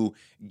 you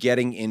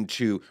getting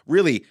into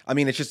really, I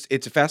mean,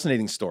 it's a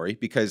fascinating story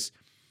because,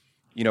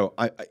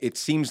 it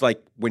seems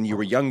like when you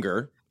were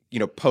younger,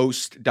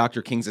 post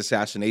Dr. King's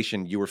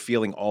assassination, you were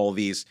feeling all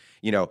these,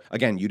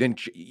 again,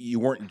 you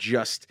weren't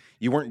just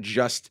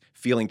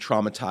feeling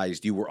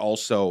traumatized. You were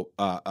also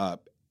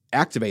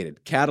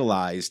activated,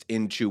 catalyzed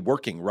into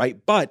working, right?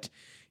 But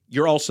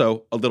you're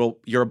also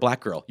you're a black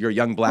girl. You're a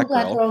young black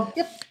girl.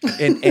 Yep.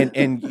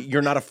 and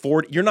you're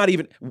not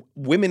even,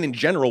 women in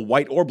general,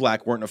 white or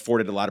black, weren't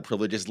afforded a lot of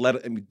privileges.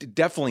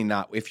 Definitely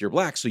not if you're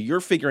black. So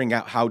you're figuring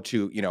out how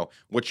to,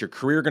 what's your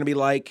career going to be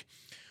like?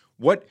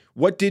 What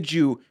did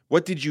you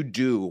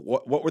do?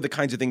 What were the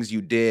kinds of things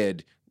you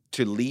did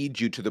to lead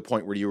you to the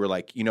point where you were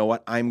like, you know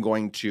what, I'm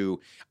going to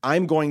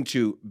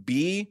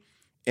be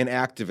an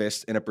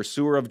activist and a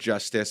pursuer of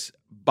justice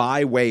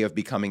by way of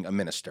becoming a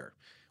minister?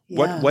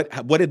 Yeah.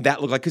 What did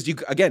that look like? Because you,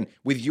 again,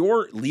 with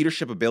your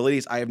leadership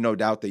abilities, I have no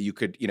doubt that you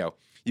could be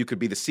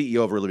the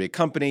CEO of a really big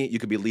company. You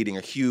could be leading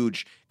a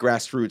huge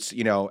grassroots,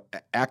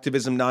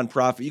 activism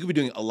nonprofit. You could be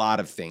doing a lot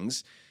of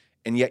things,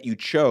 and yet you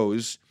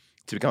chose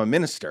to become a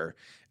minister.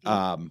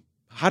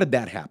 How did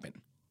that happen?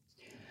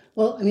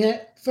 Well, I mean,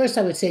 first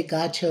I would say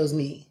God chose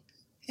me.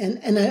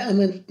 Then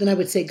I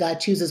would say God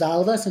chooses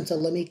all of us. And so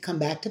let me come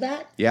back to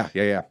that. Yeah.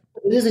 It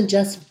isn't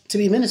just to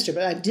be a minister,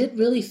 but I did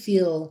really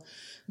feel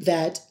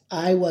that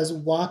I was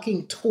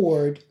walking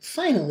toward,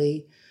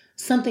 finally,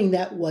 something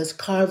that was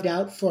carved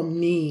out for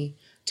me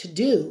to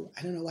do.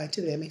 I don't know why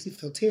today that makes me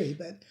feel teary,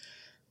 but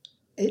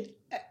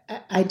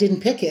I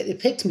didn't pick it. It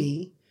picked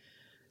me.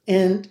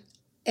 And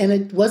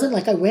it wasn't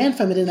like I ran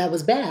from it and that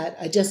was bad.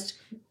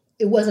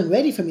 It wasn't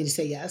ready for me to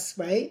say yes,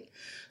 right?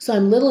 So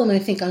I'm little and I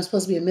think I'm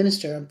supposed to be a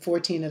minister. I'm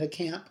 14 at a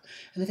camp.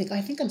 And I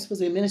think I'm supposed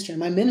to be a minister. And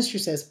my minister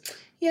says,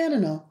 yeah, I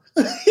don't know.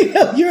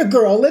 You're a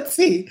girl. Let's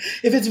see.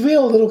 If it's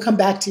real, it'll come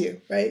back to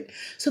you, right?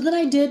 So then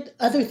I did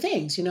other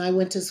things. I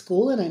went to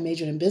school and I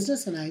majored in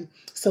business and I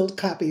sold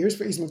copiers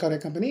for Eastman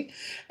Kodak Company.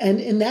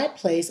 And in that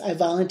place, I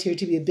volunteered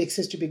to be a big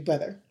sister, big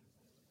brother.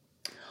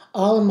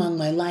 All along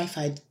my life,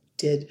 I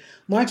did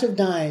March of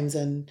Dimes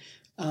and,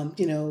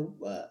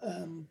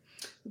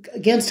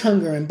 against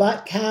hunger and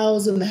bought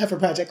cows in the Heifer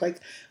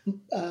Project,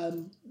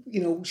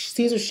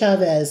 Cesar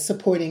Chavez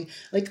supporting,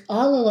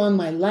 all along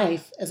my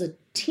life as a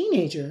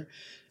teenager,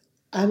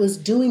 I was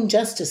doing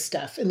justice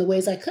stuff in the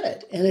ways I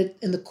could. And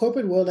in the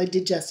corporate world, I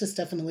did justice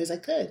stuff in the ways I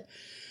could.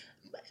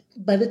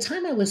 By the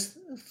time I was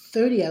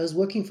 30, I was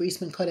working for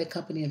Eastman Kodak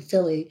Company in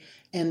Philly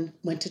and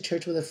went to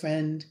church with a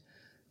friend.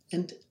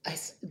 And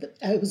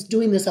I was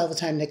doing this all the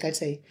time, Nick. I'd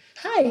say,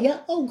 hi, yeah,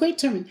 oh, great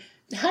sermon.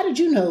 How did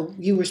you know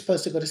you were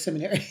supposed to go to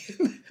seminary?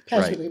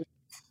 Pastor, right.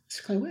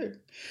 It's kind of weird.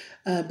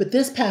 But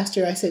this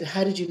pastor, I said,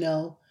 how did you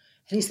know?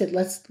 And he said,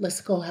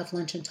 let's go have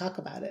lunch and talk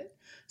about it.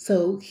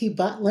 So he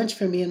bought lunch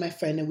for me and my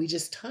friend, and we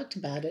just talked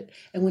about it.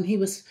 And when he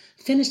was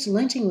finished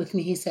lunching with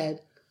me, he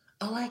said,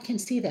 oh, I can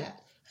see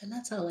that. And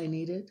that's all I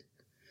needed.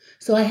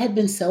 So I had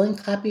been selling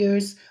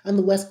copiers on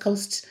the West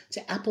Coast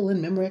to Apple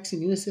and Memorex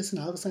and Unisys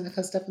and all this kind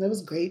of stuff. And that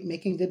was great,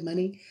 making good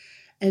money.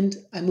 And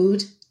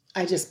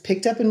I just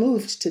picked up and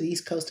moved to the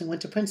East Coast and went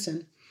to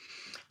Princeton.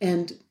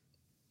 And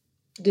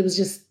it was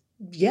just,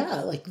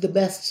 the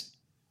best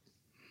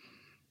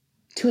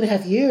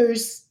 2.5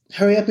 years,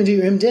 hurry up and do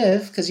your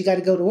MDiv because you got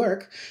to go to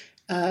work,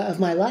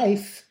 of my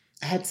life.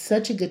 I had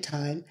such a good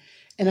time.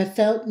 And I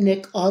felt,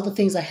 Nick, all the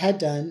things I had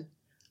done.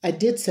 I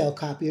did sell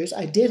copiers.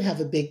 I did have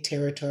a big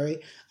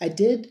territory. I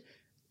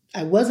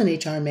was an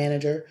HR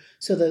manager.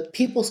 So the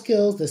people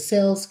skills, the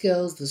sales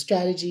skills, the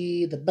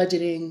strategy, the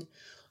budgeting,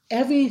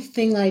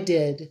 everything I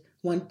did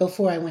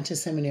before I went to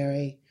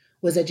seminary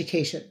was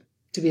education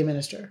to be a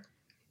minister.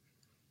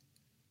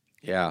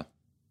 Yeah.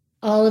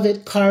 All of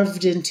it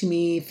carved into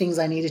me, things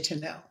I needed to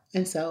know.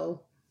 And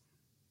so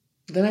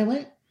then I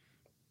went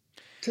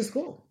to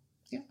school.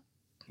 Yeah.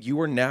 You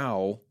are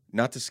now,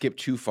 not to skip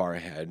too far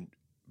ahead,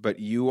 but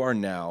you are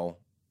now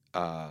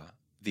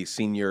the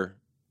senior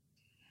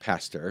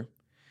pastor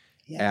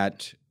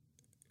at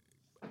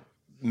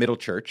Middle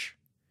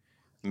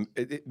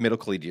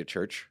Collegiate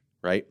Church,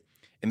 right?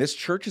 And this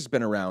church has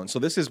been around. So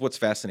this is what's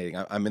fascinating.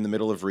 I'm in the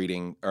middle of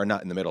reading, or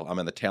not in the middle, I'm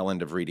on the tail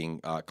end of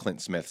reading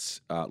Clint Smith's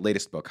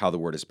latest book, How the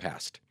Word is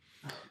Passed.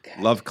 Okay.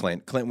 Love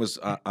Clint. Clint was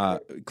on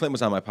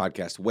my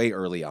podcast way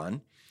early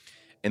on.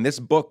 And this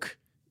book,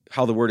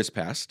 How the Word is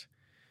Passed,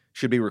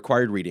 should be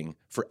required reading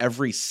for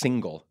every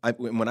single,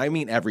 when I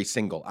mean every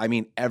single, I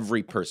mean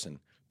every person,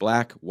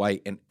 black,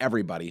 white, and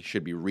everybody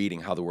should be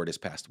reading How the Word is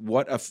Passed.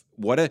 What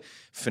a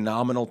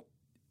phenomenal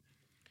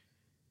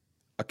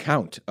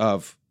account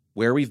of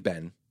where we've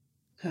been,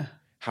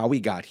 how we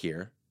got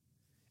here,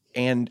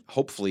 and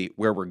hopefully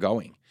where we're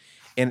going.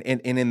 And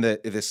in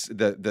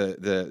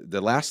the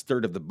last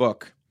third of the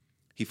book,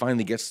 he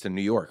finally gets to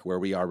New York, where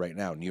we are right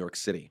now, New York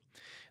City.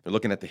 They're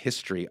looking at the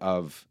history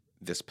of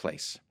this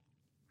place.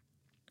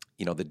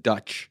 The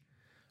Dutch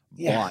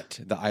bought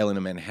the island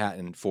of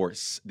Manhattan for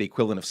the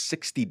equivalent of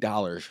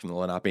 $60 from the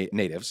Lenape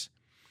natives.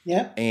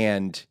 Yeah.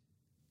 And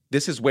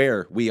this is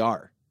where we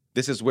are.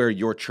 This is where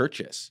your church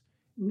is.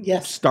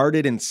 Yes.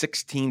 Started in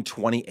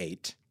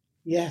 1628.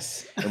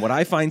 Yes. And what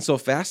I find so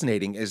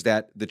fascinating is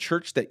that the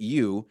church that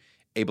you,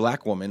 a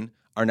black woman,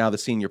 are now the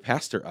senior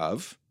pastor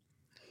of,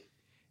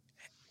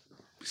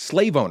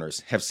 slave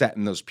owners have sat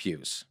in those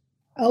pews.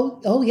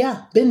 Oh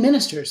yeah. Been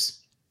ministers.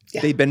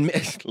 Yeah. They've been,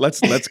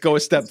 let's go a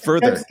step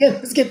further.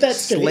 Let's get that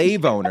straight.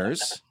 Slave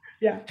owners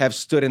have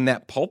stood in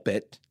that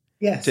pulpit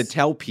to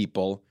tell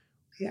people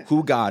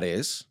who God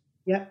is,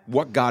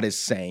 what God is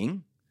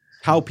saying,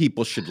 how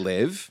people should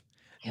live,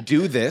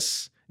 do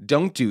this,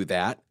 don't do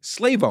that.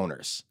 Slave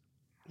owners.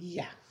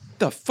 Yeah.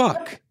 The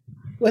fuck?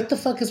 What the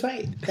fuck is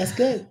right? That's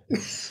good.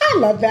 I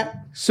love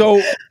that.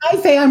 So I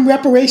say I'm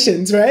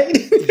reparations, right?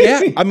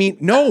 yeah, I mean,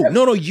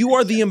 no, you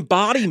are the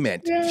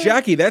embodiment. Yeah.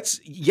 Jackie,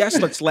 yes,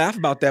 let's laugh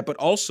about that, but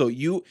also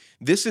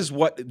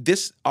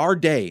our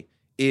day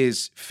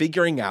is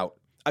figuring out,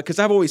 because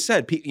I've always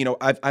said,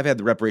 I've had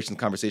the reparations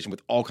conversation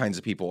with all kinds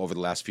of people over the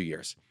last few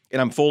years,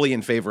 and I'm fully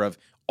in favor of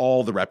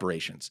all the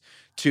reparations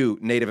to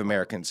Native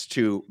Americans,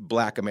 to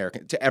Black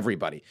Americans, to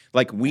everybody.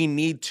 Like, we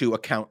need to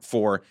account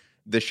for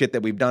the shit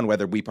that we've done,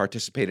 whether we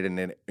participated in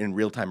it in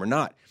real time or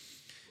not.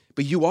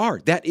 But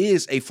that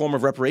is a form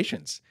of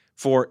reparations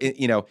for,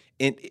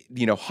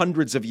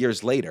 hundreds of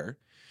years later,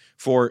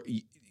 for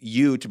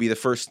you to be the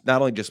first,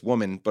 not only just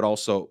woman, but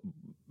also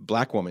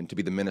Black woman to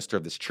be the minister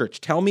of this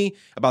church. Tell me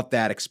about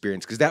that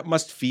experience, because that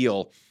must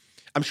feel,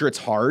 I'm sure it's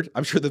hard.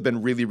 I'm sure there've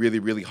been really, really,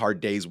 really hard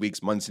days,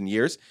 weeks, months, and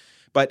years.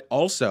 But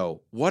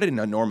also, what an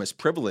enormous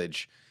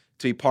privilege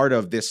to be part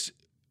of this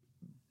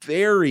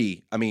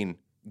very,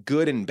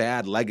 good and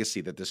bad legacy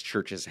that this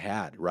church has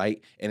had,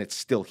 right? And it's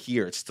still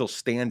here. It's still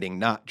standing,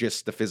 not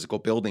just the physical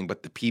building,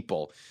 but the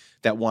people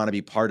that want to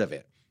be part of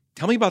it.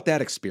 Tell me about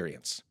that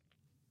experience.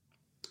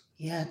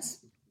 Yeah,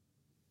 it's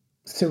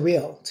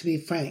surreal, to be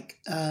frank.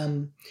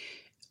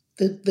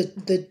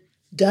 The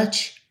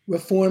Dutch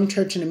Reformed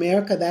Church in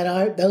America,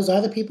 those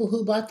are the people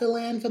who bought the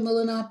land from the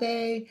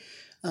Lenape.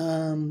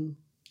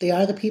 They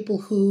are the people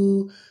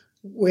who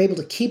were able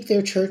to keep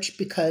their church,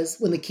 because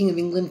when the King of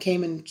England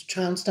came and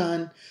trounced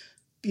on,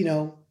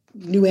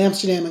 New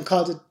Amsterdam and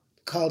called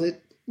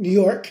it New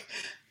York,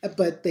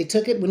 but they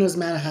took it when it was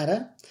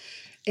Mannahatta.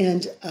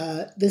 And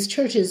this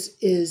church is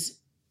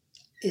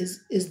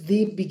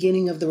the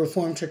beginning of the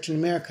Reformed Church in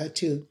America,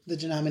 too, the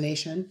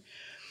denomination.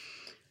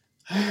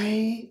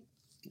 I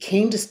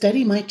came to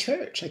study my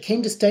church. I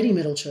came to study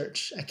Middle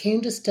Church. I came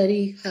to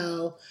study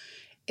how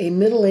a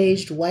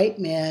middle-aged white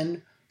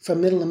man from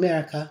Middle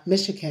America,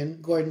 Michigan,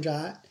 Gordon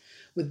Jott,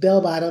 with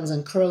bell bottoms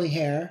and curly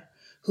hair,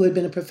 who had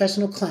been a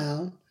professional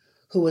clown,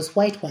 who was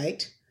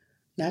white,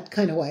 not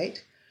kind of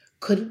white,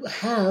 could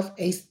have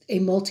a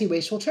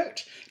multiracial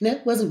church. And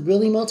it wasn't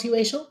really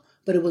multiracial,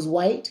 but it was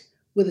white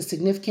with a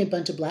significant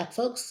bunch of Black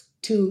folks,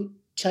 2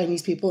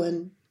 Chinese people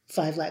and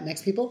 5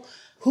 Latinx people.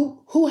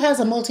 Who has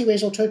a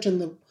multiracial church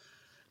in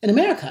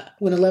America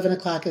when 11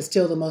 o'clock is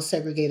still the most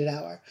segregated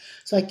hour?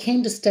 So I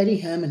came to study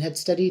him and had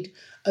studied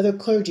other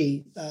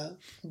clergy,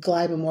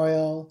 Glide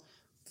Memorial,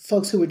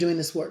 folks who were doing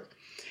this work.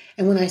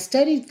 And when I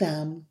studied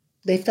them,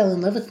 they fell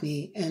in love with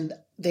me, and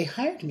they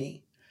hired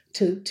me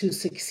to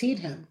succeed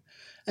him.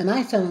 And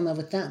I fell in love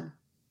with them.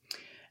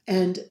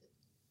 And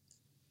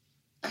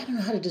I don't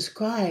know how to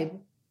describe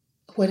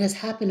what has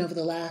happened over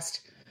the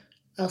last,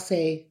 I'll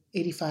say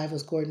 85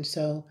 was Gordon,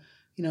 so,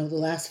 the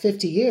last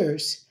 50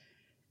 years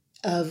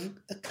of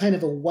a kind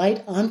of a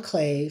white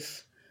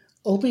enclave,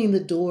 opening the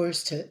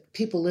doors to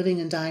people living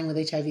and dying with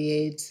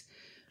HIV/AIDS,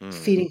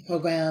 feeding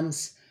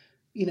programs,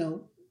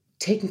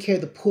 taking care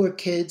of the poor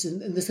kids.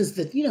 And this is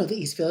the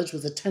East Village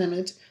was a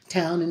tenement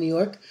town in New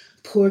York,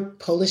 poor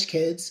Polish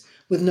kids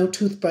with no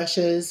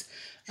toothbrushes,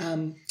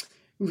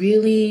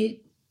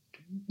 really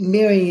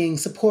marrying,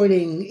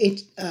 supporting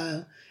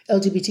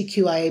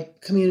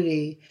LGBTQIA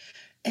community,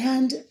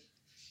 and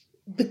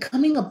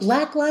becoming a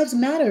Black Lives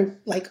Matter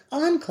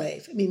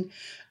enclave.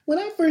 When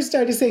I first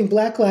started saying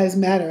Black Lives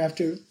Matter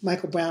after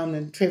Michael Brown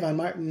and Trayvon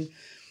Martin,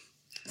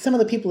 some of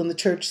the people in the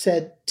church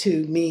said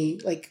to me,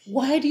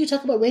 why do you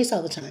talk about race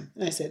all the time?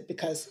 And I said,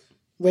 because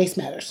race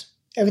matters.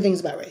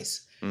 Everything's about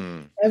race.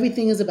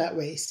 Everything is about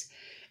race.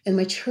 And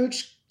my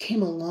church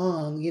came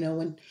along,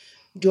 when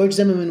George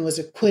Zimmerman was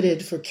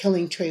acquitted for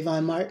killing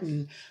Trayvon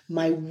Martin,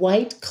 my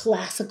white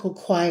classical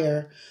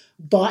choir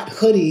bought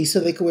hoodies so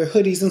they could wear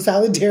hoodies in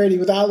solidarity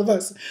with all of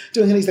us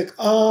doing hoodies,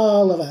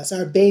 all of us,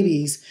 our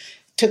babies,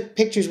 took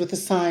pictures with the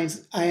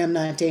signs, "I am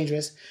not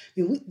dangerous."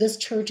 This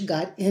church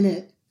got in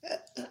it.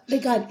 They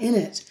got in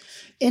it,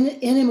 in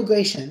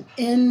immigration,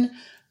 in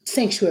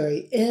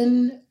sanctuary,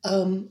 in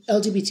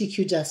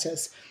LGBTQ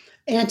justice,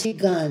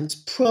 anti-guns,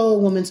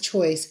 pro-woman's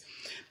choice.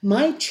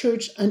 My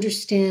church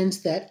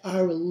understands that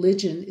our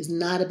religion is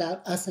not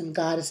about us and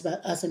God, it's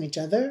about us and each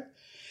other.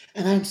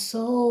 And I'm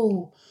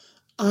so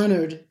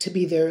honored to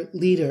be their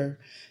leader,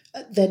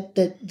 that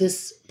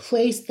this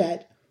place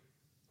that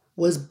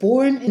was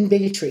born in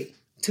bigotry,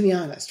 to be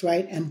honest,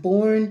 right? And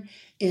born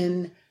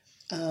in,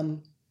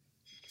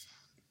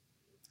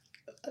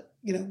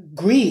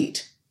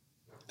 greed.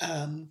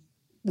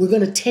 We're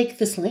going to take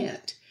this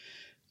land,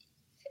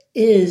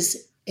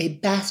 is a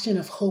bastion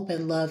of hope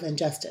and love and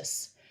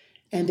justice.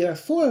 And there are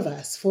 4 of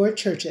us, 4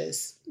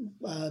 churches,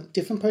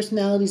 different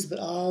personalities, but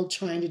all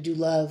trying to do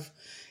love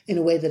in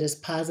a way that is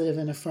positive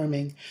and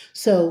affirming.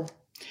 So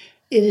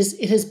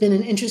it has been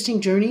an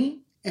interesting journey,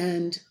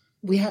 and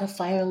we had a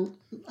fire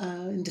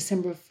in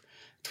December of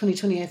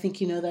 2020. I think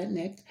you know that,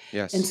 Nick.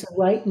 Yes. And so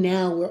right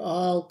now we're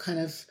all kind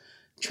of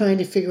trying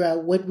to figure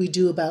out what we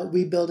do about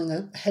rebuilding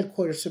a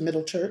headquarters for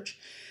Middle Church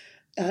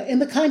in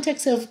the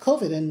context of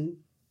COVID and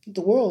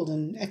the world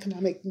and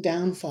economic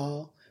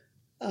downfall.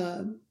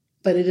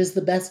 But it is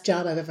the best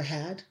job I've ever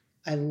had.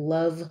 I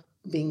love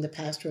being the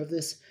pastor of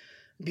this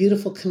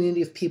beautiful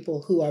community of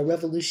people who are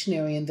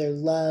revolutionary in their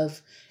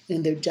love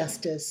and their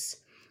justice.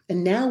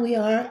 And now we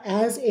are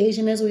as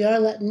Asian as we are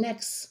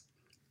Latinx,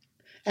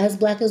 as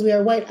Black as we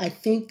are white. I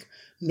think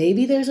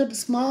maybe there's a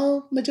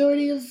small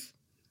majority of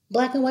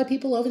Black and white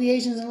people over the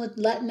Asians and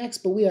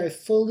Latinx, but we are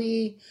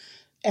fully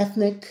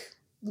ethnic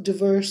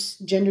diverse,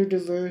 gender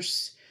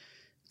diverse,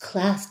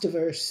 class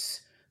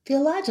diverse,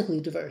 theologically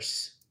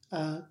diverse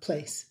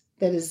place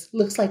that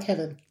looks like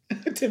heaven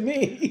to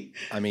me.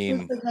 I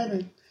mean, looks like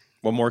heaven.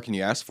 What more can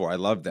you ask for? I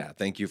love that.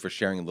 Thank you for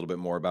sharing a little bit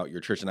more about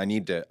your church, and I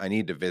need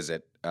to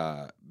visit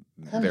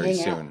very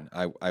soon.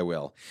 I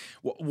will.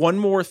 One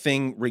more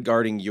thing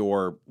regarding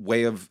your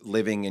way of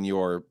living and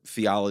your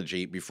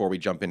theology before we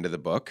jump into the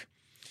book,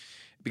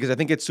 because I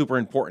think it's super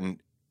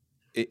important.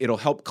 It'll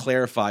help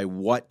clarify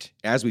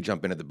as we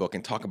jump into the book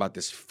and talk about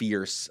this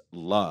fierce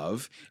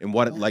love and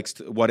what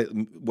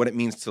it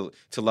means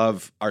to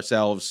love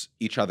ourselves,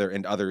 each other,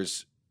 and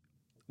others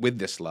with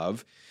this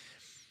love.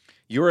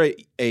 You're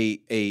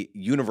a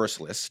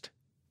universalist,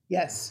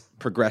 yes,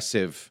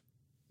 progressive,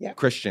 yeah,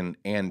 Christian,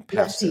 and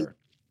pastor.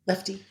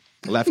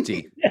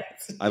 Lefty.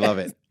 Yes. I love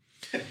it.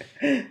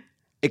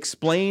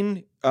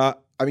 Explain. I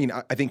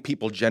think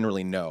people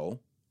generally know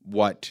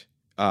what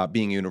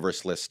being a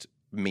universalist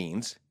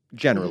means.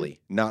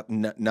 Generally,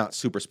 not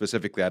super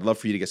specifically. I'd love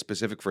for you to get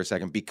specific for a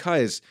second,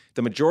 because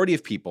the majority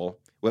of people,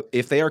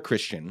 if they are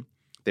Christian,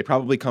 they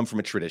probably come from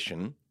a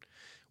tradition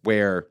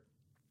where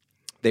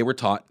they were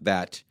taught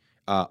that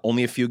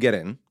only a few get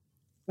in.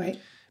 Right.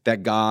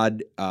 That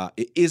God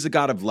is a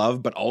God of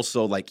love, but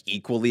also like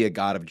equally a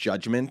God of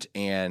judgment,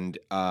 and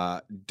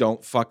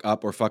don't fuck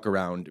up or fuck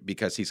around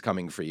because he's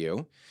coming for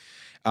you.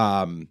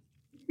 And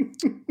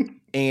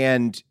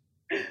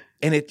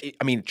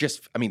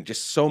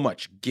just so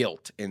much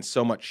guilt and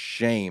so much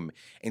shame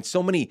and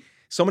so many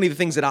of the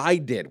things that I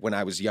did when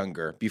I was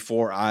younger,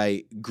 before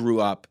I grew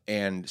up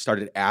and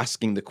started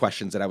asking the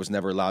questions that I was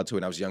never allowed to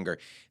when I was younger.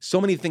 So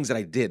many things that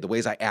I did, the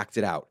ways I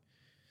acted out,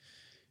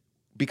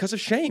 because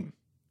of shame.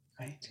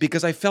 Right.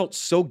 Because I felt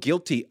so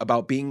guilty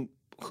about being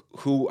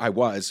who I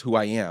was, who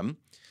I am,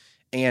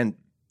 and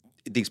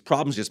these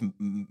problems just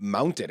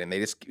mounted, and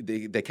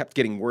they kept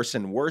getting worse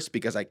and worse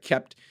because I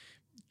kept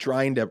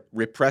trying to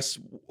repress.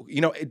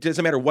 It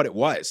doesn't matter what it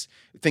was,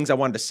 things I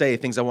wanted to say,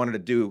 things I wanted to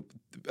do,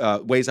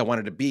 ways I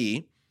wanted to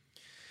be.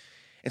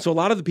 And so a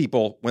lot of the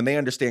people, when they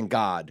understand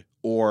God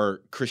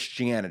or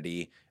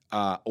Christianity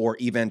or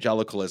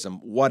evangelicalism,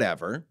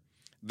 whatever,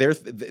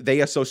 they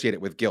associate it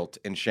with guilt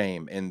and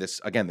shame and this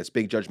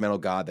big judgmental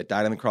God that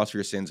died on the cross for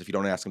your sins. If you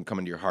don't ask him to come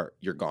into your heart,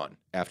 you're gone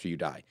after you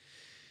die.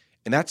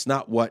 And that's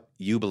not what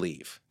you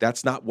believe.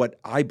 That's not what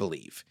I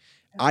believe.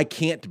 I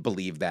can't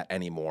believe that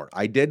anymore.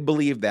 I did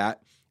believe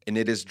that, and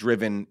it has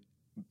driven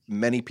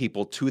many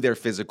people to their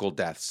physical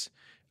deaths.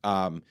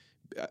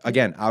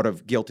 Again, out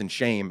of guilt and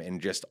shame and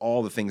just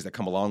all the things that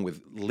come along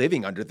with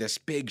living under this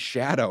big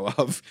shadow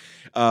of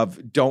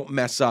don't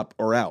mess up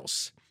or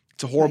else.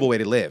 It's a horrible way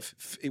to live,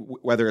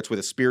 whether it's with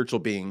a spiritual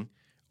being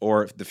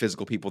or the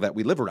physical people that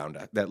live around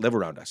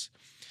us.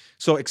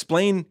 So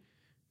explain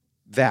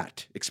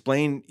that.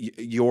 Explain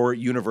your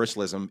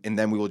universalism, and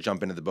then we will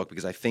jump into the book,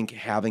 because I think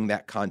having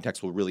that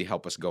context will really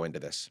help us go into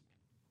this.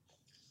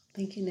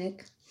 Thank you,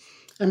 Nick.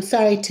 I'm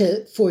sorry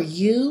for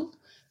you,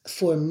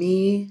 for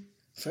me,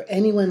 for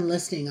anyone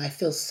listening. I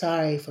feel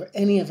sorry for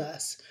any of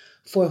us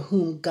for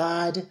whom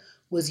God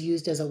was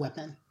used as a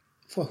weapon,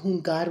 for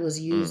whom God was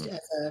used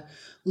as a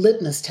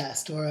litmus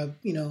test or a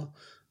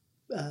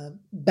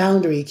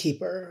boundary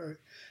keeper.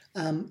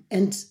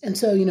 And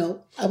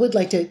so, I would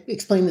like to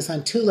explain this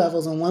on two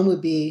levels, and one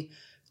would be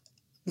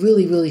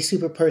really, really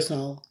super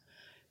personal.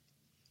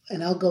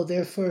 And I'll go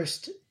there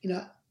first.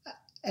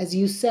 As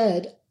you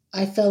said,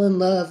 I fell in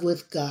love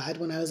with God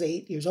when I was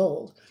 8 years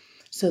old.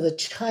 So the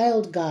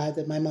child God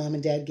that my mom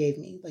and dad gave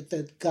me, like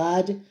the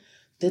God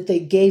that they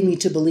gave me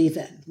to believe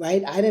in,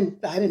 right? I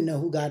didn't know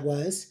who God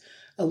was.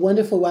 A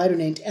wonderful writer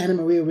named Anna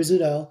Maria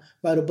Rizzuto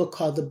wrote a book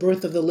called The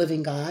Birth of the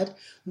Living God.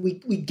 We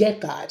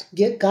get God.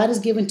 God is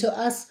given to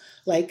us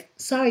like,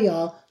 sorry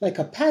y'all, like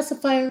a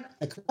pacifier,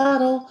 like a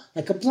bottle,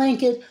 like a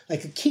blanket,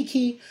 like a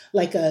kiki,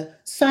 like a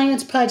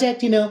science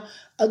project,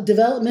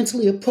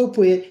 developmentally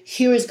appropriate.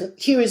 Here is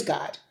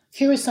God.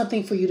 Here is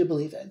something for you to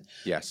believe in.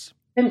 Yes.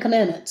 10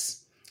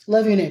 Commandments.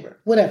 Love your neighbor.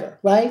 Whatever,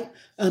 right?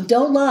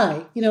 Don't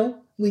lie.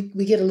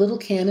 We get a little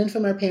canon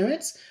from our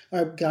parents,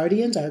 our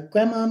guardians, our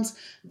grandmoms.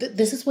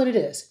 This is what it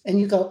is. And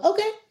you go,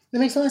 okay, that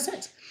makes a lot of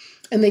sense.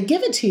 And they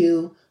give it to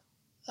you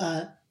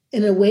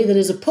in a way that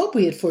is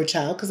appropriate for a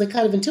child, because they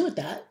kind of intuit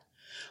that.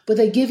 But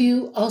they give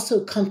you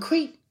also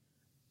concrete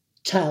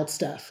child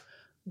stuff.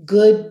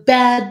 Good,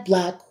 bad,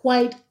 black,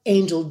 white,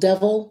 angel,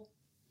 devil,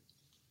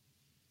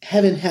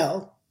 heaven,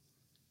 hell.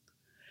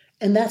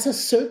 And that's a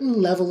certain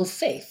level of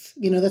faith.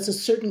 That's a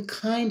certain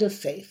kind of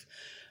faith.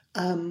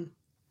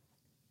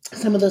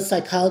 Some of the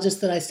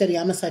psychologists that I study,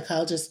 I'm a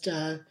psychologist,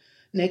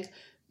 Nick,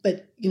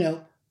 but,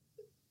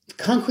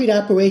 concrete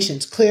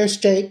operations, clear,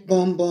 straight,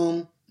 boom,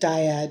 boom,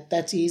 dyad,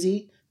 that's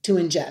easy to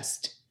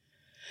ingest.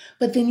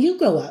 But then you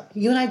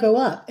and I grow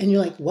up, and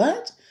you're like,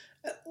 what?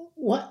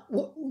 What?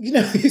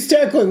 You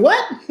start going,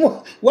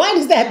 what? Why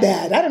is that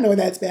bad? I don't know why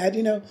that's bad,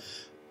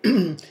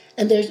 and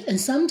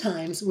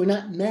sometimes we're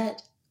not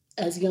met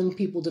as young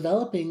people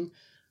developing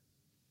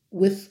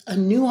with a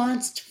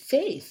nuanced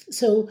faith.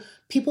 So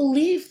people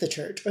leave the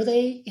church, or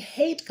they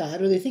hate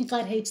God, or they think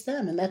God hates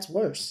them, and that's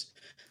worse.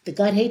 That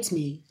God hates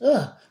me,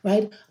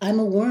 right? I'm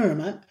a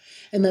worm.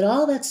 And then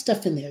all that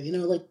stuff in there,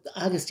 like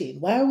Augustine.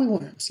 Why are we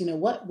worms?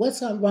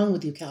 What's wrong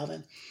with you,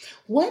 Calvin?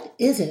 What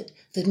is it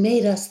that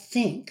made us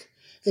think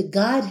that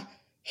God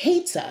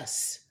hates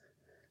us,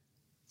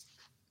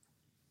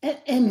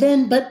 and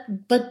then but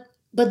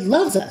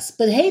loves us,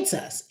 but hates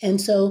us?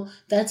 And so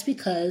that's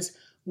because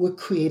we're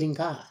creating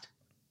God.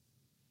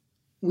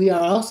 We are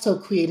also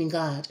creating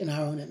God in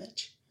our own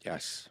image.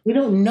 Yes. We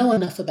don't know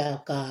enough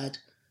about God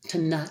to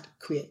not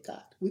create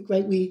God.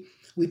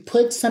 We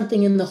put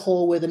something in the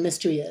hole where the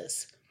mystery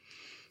is.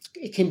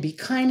 It can be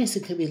kindness,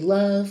 it can be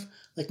love.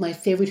 Like my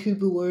favorite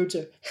Hebrew words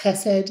are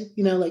chesed,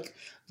 like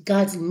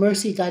God's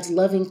mercy, God's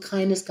loving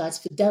kindness, God's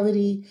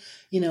fidelity.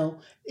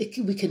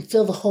 We can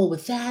fill the hole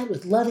with that,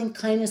 with loving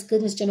kindness,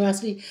 goodness,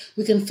 generosity.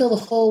 We can fill the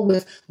hole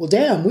with, well,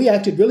 damn, we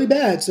acted really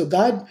bad, so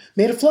God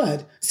made a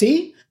flood.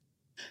 See?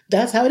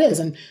 That's how it is.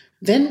 And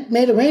then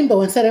made a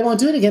rainbow and said, I won't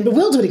do it again, but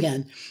we'll do it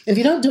again. And if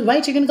you don't do it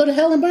right, you're going to go to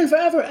hell and burn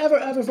forever, ever,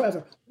 ever,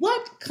 forever.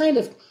 What kind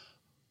of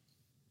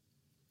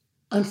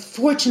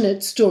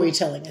unfortunate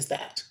storytelling is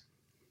that?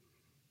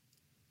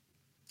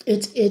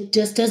 It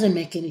just doesn't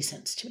make any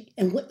sense to me.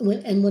 And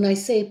when I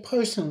say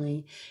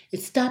personally,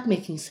 it stopped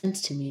making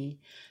sense to me.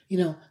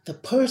 The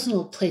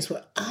personal place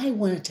where I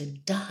wanted to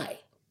die.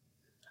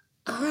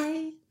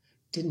 I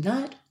did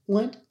not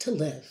want to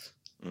live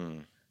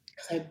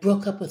because I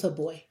broke up with a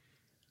boy,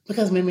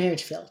 because my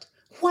marriage failed.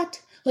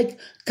 What? Like,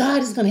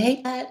 God is going to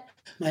hate that?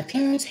 My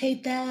parents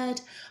hate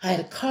that? I had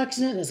a car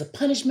accident as a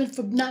punishment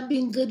for not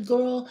being a good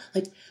girl?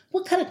 Like,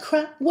 what kind of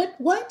crap?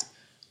 What?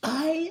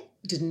 I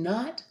did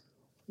not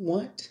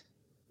want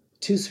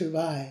to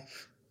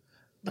survive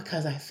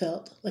because I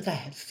felt like I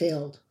had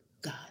failed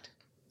God.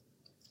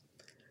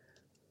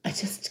 I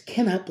just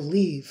cannot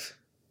believe.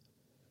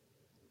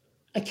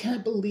 I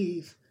cannot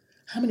believe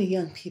how many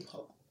young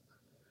people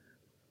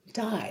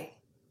die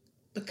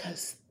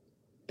because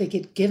they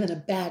get given a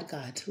bad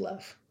God to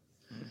love.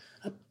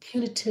 A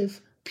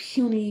punitive,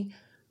 puny,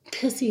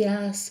 pissy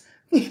ass,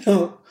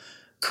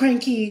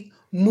 cranky,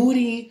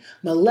 moody,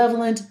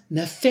 malevolent,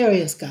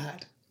 nefarious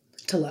God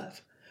to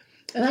love.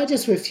 And I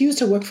just refused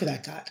to work for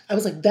that God. I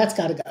was like, that's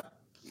got to go.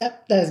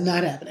 That is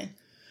not happening.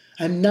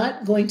 I'm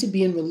not going to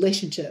be in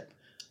relationship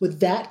with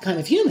that kind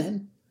of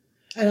human,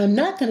 and I'm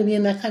not going to be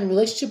in that kind of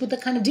relationship with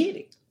that kind of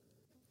deity.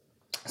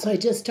 So I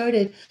just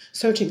started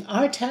searching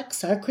our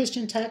texts, our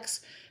Christian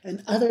texts,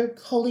 and other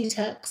holy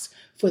texts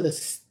for the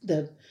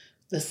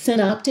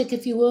synoptic,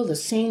 if you will, the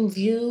same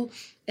view.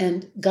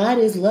 And God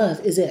is love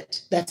is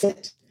it. That's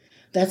it.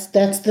 That's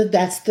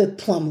the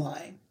plumb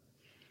line.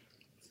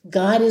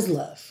 God is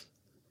love.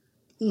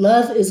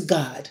 Love is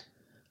God.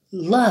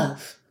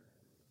 Love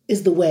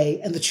is the way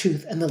and the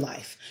truth and the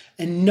life.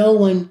 And no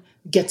one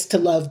gets to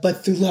love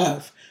but through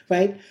love,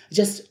 right?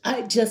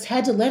 I just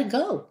had to let it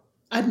go.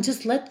 I'm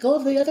just let go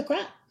of the other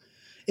crap.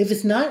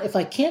 If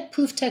I can't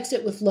proof text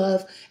it with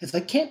love, if I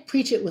can't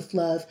preach it with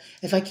love,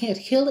 if I can't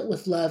heal it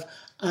with love,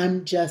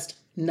 I'm just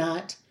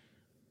not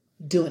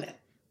doing it.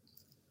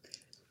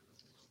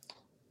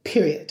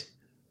 Period.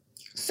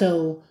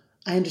 So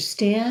I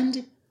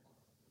understand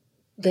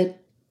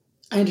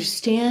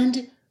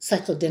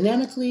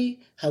psychodynamically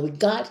how we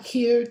got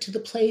here to the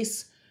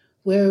place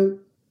where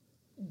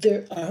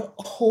there are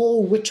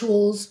whole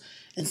rituals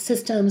and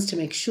systems to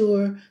make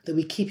sure that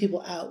we keep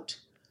people out.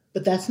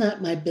 But that's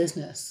not my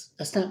business.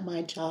 That's not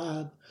my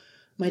job.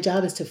 My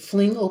job is to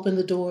fling open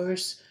the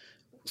doors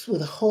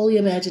with a holy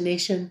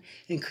imagination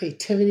and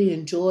creativity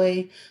and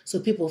joy so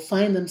people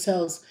find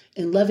themselves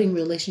in loving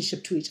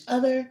relationship to each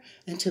other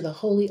and to the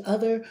holy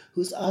other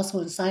who's also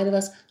inside of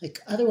us. Like,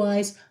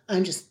 otherwise,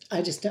 I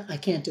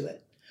can't do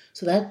it.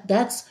 So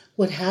that's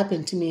what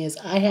happened to me is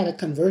I had a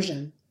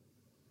conversion.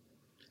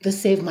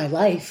 This saved my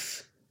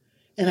life.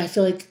 And I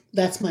feel like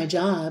that's my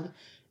job,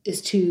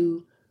 is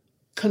to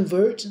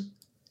convert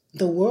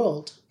the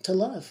world to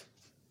love.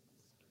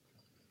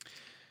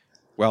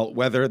 Well,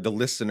 whether the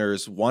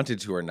listeners wanted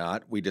to or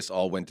not, we just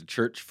all went to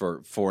church for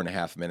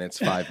 4.5 minutes,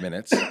 5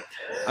 minutes.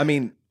 I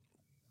mean,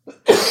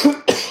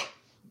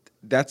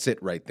 that's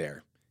it right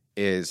there.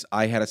 Is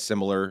I had a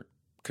similar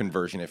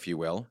conversion, if you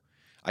will.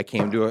 I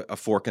came to a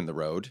fork in the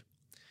road,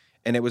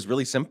 and it was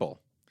really simple.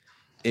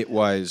 It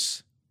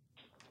was,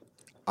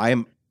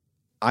 I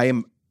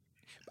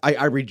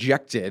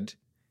rejected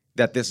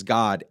that this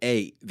God,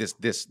 this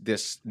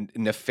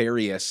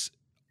nefarious,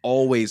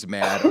 always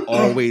mad,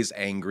 always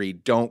angry,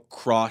 don't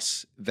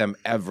cross them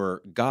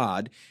ever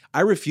God.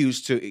 I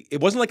refused to. It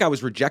wasn't like I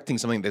was rejecting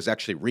something that's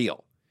actually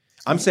real.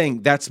 I'm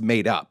saying that's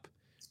made up.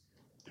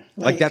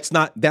 Like that's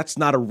not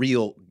a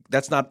real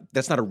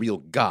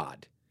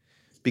God,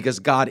 because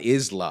God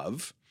is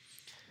love.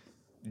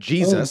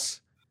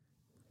 Jesus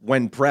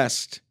when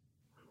pressed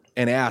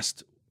and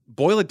asked,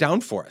 boil it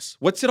down for us.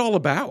 What's it all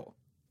about?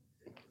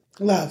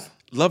 Love.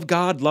 Love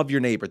God, love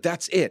your neighbor.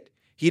 That's it.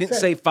 He didn't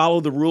say follow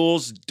the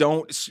rules,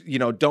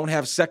 don't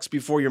have sex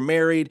before you're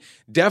married,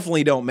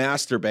 definitely don't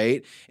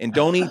masturbate, and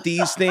don't eat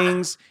these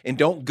things, and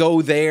don't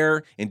go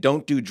there, and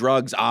don't do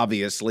drugs,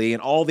 obviously,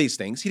 and all these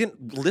things. He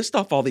didn't list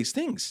off all these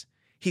things.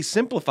 He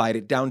simplified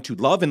it down to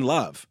love and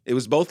love. It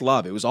was both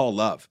love. It was all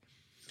love.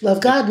 Love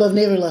God, love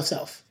neighbor, love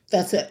self.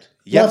 That's it.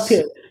 Yes. Love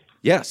period.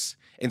 Yes.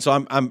 And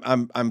so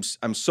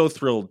I'm so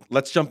thrilled.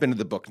 Let's jump into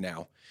the book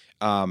now.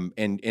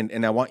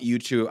 And I want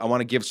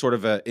to give sort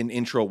of an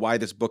intro why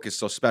this book is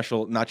so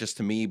special, not just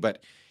to me,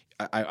 but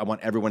I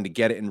want everyone to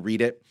get it and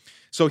read it.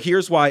 So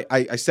here's why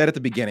I said at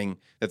the beginning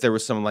that there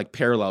was some like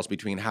parallels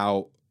between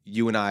how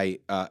you and I,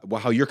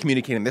 how you're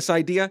communicating this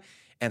idea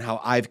and how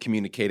I've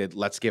communicated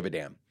Let's Give a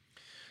Damn.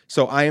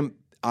 So I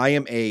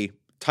am a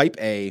type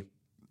A,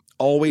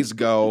 always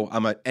go.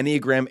 I'm an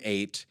Enneagram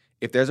 8.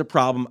 If there's a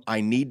problem,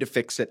 I need to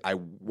fix it. I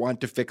want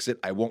to fix it.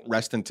 I won't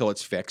rest until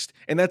it's fixed.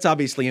 And that's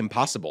obviously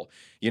impossible.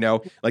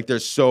 Like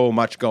there's so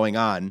much going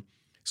on.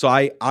 So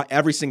I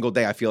every single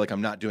day I feel like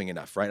I'm not doing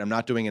enough, right? I'm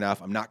not doing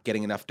enough. I'm not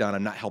getting enough done.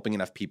 I'm not helping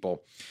enough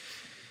people.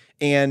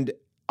 And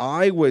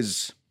I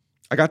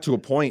got to a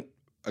point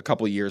a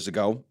couple of years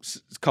ago,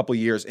 a couple of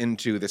years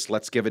into this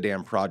Let's Give a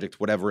Damn project,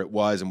 whatever it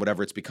was and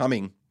whatever it's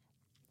becoming,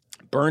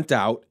 burnt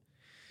out.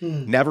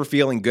 Never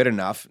feeling good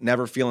enough,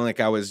 never feeling like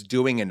I was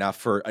doing enough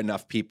for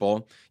enough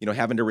people,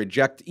 having to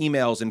reject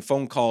emails and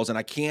phone calls, and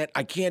I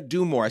can't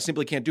do more. I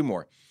simply can't do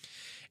more.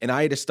 And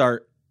I had to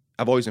start,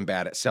 I've always been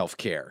bad at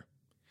self-care.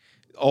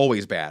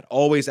 Always bad.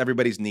 Always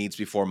everybody's needs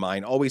before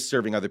mine, always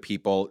serving other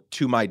people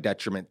to my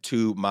detriment,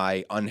 to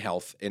my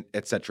unhealth,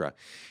 etc.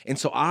 And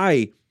so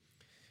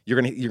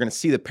you're gonna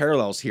see the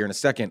parallels here in a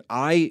second.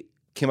 I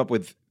came up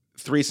with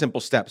 3 simple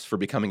steps for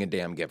becoming a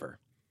damn giver.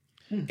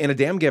 And a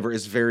damn giver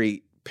is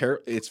very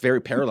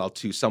parallel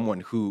to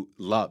someone who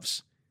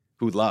loves.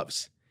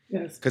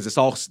 Yes. Because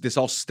this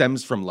all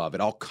stems from love.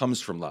 It all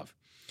comes from love.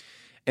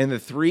 And the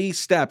 3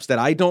 steps that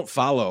I don't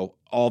follow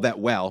all that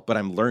well, but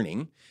I'm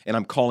learning and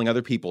I'm calling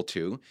other people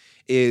to,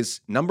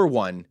 is number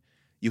 1,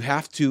 you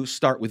have to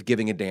start with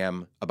giving a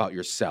damn about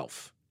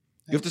yourself.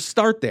 You have to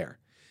start there.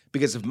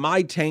 Because if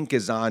my tank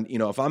is on,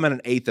 if I'm on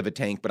an 1/8 of a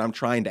tank, but I'm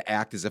trying to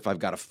act as if I've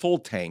got a full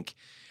tank,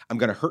 I'm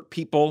going to hurt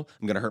people.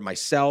 I'm going to hurt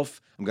myself.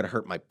 I'm going to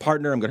hurt my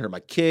partner. I'm going to hurt my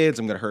kids.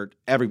 I'm going to hurt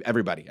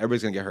everybody.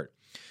 Everybody's going to get hurt.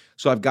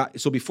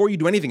 So before you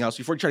do anything else,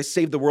 before you try to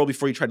save the world,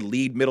 before you try to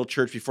lead Middle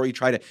Church, before you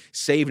try to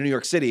save New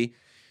York City,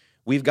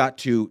 we've got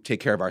to take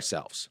care of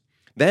ourselves.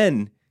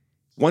 Then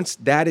once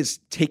that is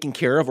taken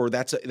care of, or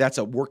that's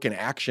a work in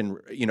action,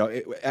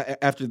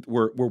 after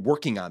we're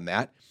working on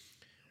that,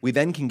 we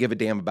then can give a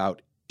damn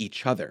about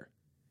each other.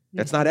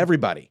 That's not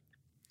everybody.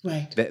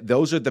 Right.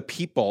 Those are the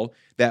people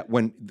that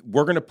when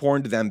we're going to pour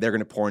into them, they're going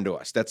to pour into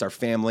us. That's our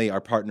family,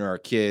 our partner, our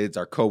kids,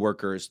 our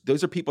coworkers.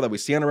 Those are people that we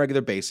see on a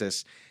regular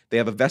basis. They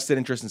have a vested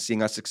interest in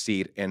seeing us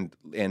succeed and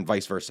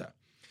vice versa.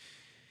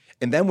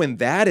 And then when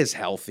that is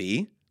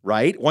healthy,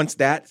 right? Once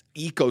that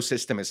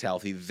ecosystem is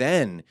healthy,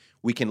 then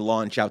we can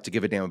launch out to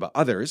give a damn about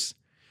others,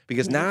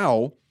 because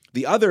now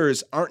the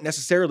others aren't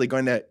necessarily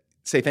going to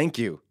say thank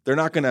you. They're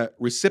not going to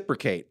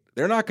reciprocate.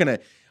 They're not going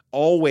to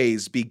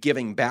always be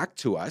giving back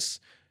to us.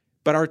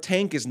 But our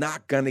tank is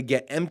not going to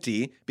get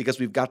empty because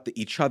we've got the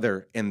each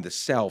other and the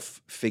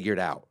self figured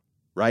out,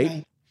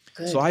 right?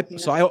 Good.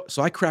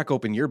 So I crack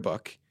open your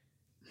book,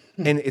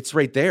 and it's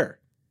right there,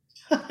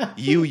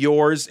 you,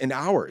 yours, and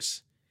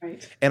ours.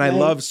 Right. And I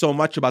love so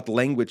much about the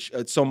language,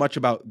 so much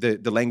about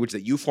the language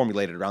that you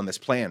formulated around this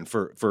plan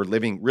for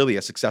living really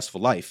a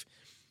successful life.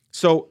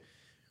 So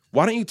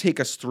why don't you take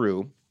us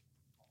through?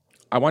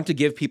 I want to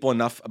give people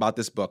enough about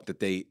this book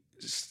that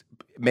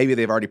maybe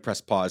they've already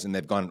pressed pause and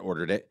they've gone and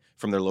ordered it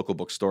from their local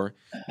bookstore,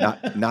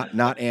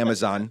 not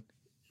Amazon.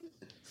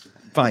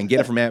 Fine, get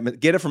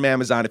it from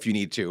Amazon if you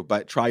need to,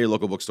 but try your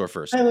local bookstore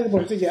first.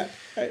 Yeah.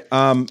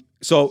 Right.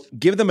 So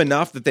give them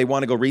enough that they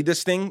want to go read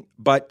this thing,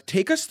 but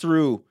take us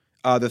through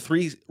the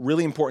 3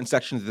 really important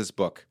sections of this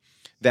book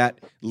that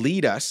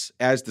lead us,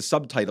 as the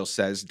subtitle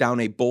says, down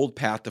a bold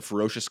path to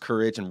ferocious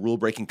courage and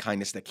rule-breaking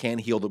kindness that can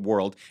heal the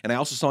world. And I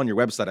also saw on your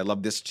website, I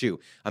love this too,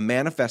 a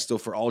manifesto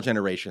for all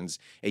generations,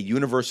 a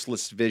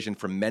universalist vision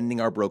for mending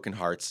our broken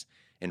hearts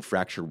and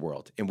fractured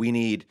world. And we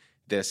need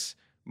this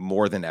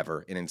more than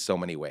ever and in so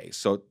many ways.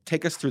 So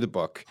take us through the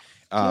book.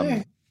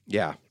 Sure.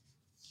 Yeah.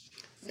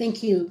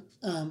 Thank you.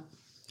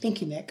 Thank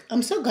you, Nick.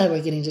 I'm so glad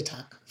we're getting to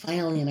talk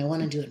finally, and I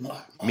want to do it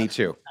more. Me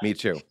too.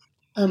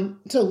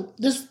 So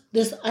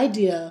this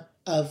idea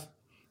of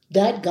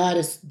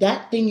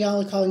that thing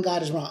y'all are calling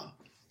God is wrong.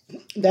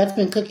 That's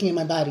been cooking in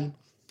my body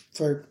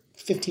for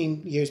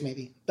 15 years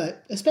maybe,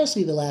 but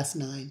especially the last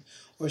 9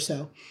 or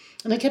so.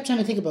 And I kept trying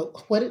to think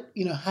about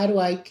how do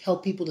I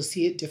help people to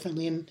see it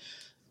differently, and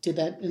did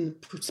that in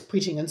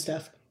preaching and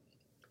stuff.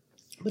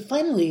 But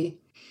finally,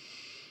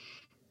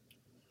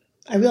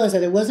 I realized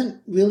that I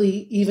wasn't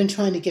really even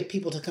trying to get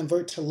people to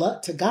convert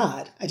to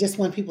God. I just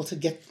want people to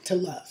get to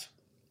love.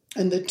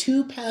 And the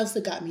 2 paths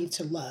that got me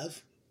to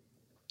love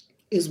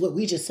is what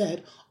we just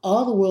said.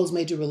 All the world's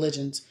major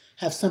religions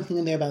have something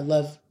in there about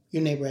love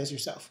your neighbor as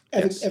yourself.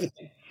 Yes.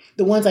 Everything.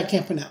 The ones I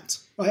can't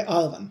pronounce, right?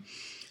 All of them.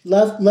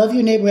 Love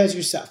your neighbor as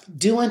yourself.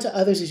 Do unto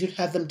others as you'd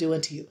have them do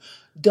unto you.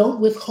 Don't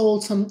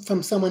withhold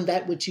from someone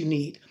that which you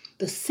need.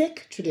 The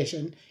Sikh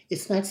tradition,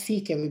 it's not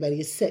Sikh, everybody,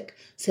 it's Sikh,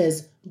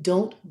 says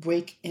don't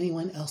break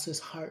anyone else's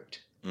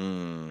heart.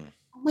 Mm.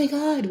 Oh my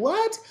God,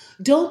 what?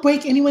 Don't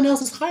break anyone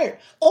else's heart.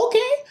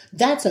 Okay,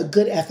 that's a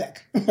good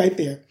ethic right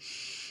there.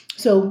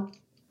 So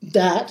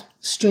that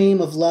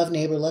stream of love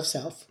neighbor, love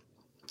self,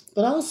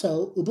 but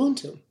also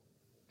Ubuntu,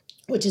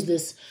 which is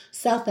this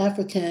South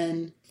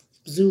African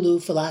Zulu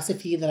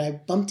philosophy that I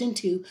bumped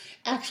into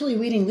actually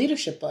reading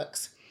leadership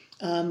books.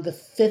 The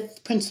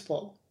fifth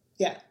principle,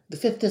 the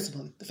fifth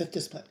discipline,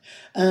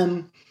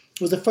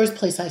 was the first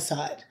place I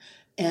saw it.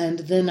 And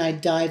then I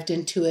dived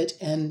into it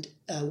and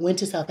went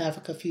to South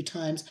Africa a few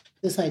times.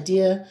 This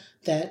idea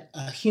that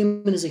a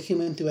human is a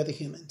human through other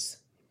humans.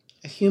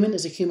 A human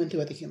is a human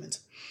through other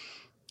humans.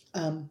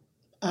 I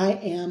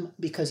am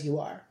because you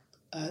are.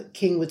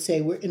 King would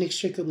say we're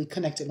inextricably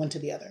connected one to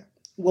the other,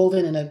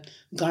 woven in a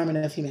garment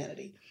of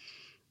humanity.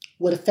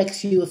 What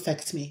affects you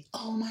affects me.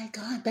 Oh my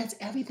God, that's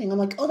everything. I'm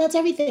like, oh, that's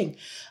everything.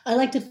 I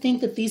like to think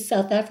that these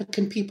South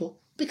African people,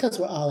 because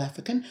we're all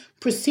African,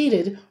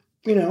 preceded,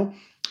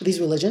 these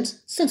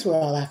religions, since we're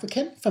all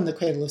African, from the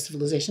cradle of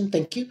civilization,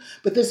 thank you.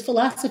 But this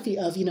philosophy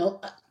of,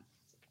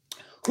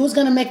 who's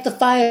going to make the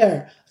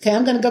fire? Okay,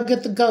 I'm going to go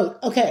get the goat.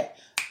 Okay,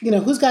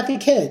 who's got the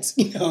kids?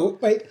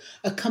 Right?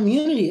 A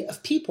community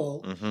of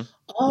people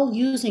all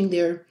using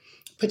their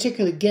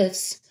particular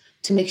gifts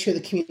to make sure the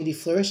community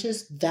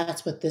flourishes.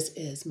 That's what this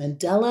is.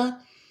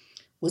 Mandela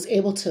was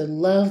able to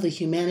love the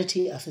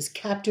humanity of his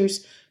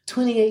captors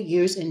 28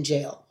 years in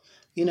jail.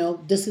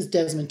 This is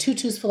Desmond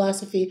Tutu's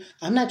philosophy.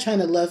 I'm not trying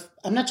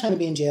to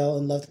be in jail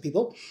and love the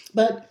people,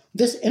 but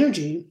this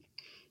energy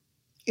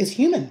is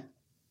human.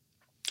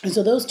 And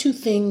so those two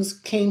things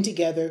came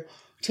together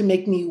to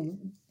make me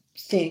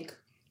think,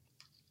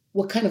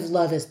 what kind of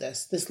love is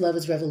this? This love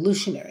is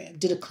revolutionary. I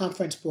did a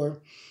conference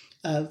for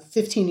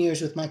 15 years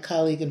with my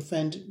colleague and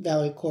friend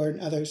Valerie Cord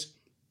and others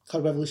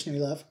called Revolutionary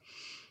Love.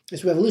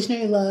 It's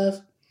revolutionary love.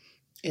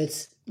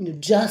 It's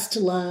just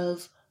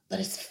love,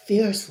 but it's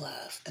fierce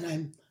love. And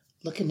I'm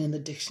looking in the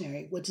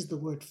dictionary. What does the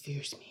word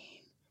fierce mean?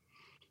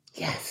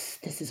 Yes,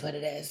 this is what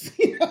it is.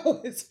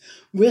 It's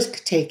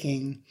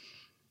risk-taking,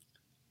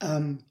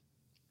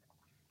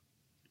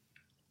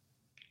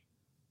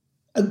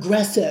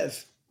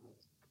 aggressive,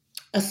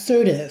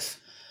 assertive.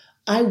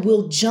 I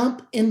will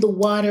jump in the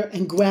water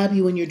and grab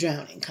you when you're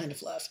drowning kind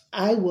of love.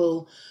 I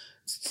will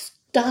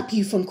stop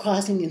you from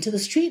crossing into the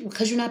street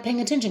because you're not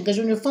paying attention, because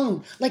you're on your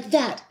phone. Like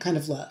that kind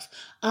of love.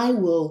 I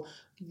will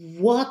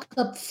walk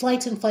up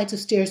flights and flights of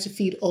stairs to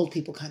feed old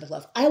people kind of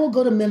love. I will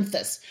go to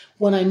Memphis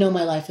when I know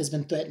my life has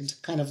been threatened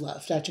kind of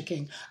love. Dr.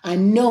 King, I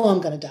know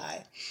I'm going to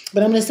die,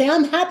 but I'm going to say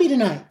I'm happy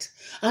tonight.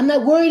 I'm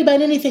not worried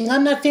about anything.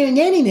 I'm not fearing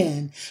any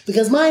man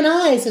because mine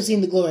eyes have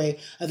seen the glory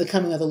of the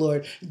coming of the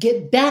Lord.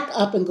 Get back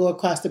up and go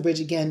across the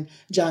bridge again,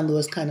 John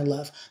Lewis kind of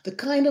love. The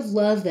kind of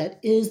love that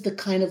is the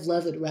kind of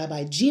love that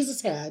Rabbi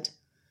Jesus had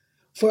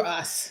for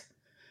us.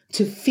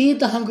 To feed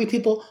the hungry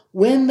people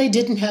when they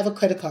didn't have a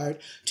credit card,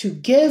 to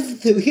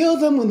heal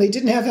them when they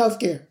didn't have health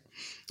care,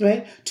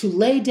 right? To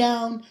lay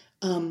down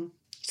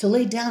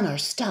our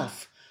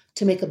stuff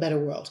to make a better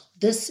world.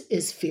 This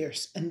is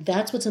fierce. And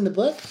that's what's in the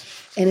book.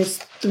 And it's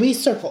 3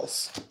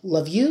 circles.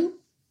 Love you.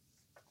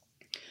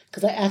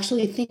 Because I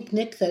actually think,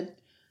 Nick, that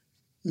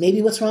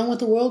maybe what's wrong with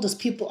the world is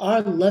people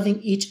are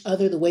loving each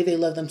other the way they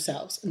love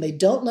themselves. And they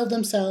don't love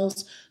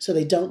themselves, so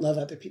they don't love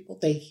other people.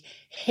 They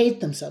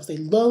hate themselves. They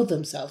loathe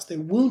themselves. They're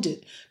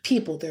wounded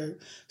people. They're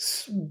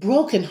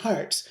broken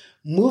hearts,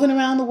 moving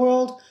around the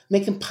world,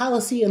 making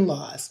policy and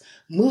laws,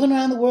 moving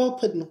around the world,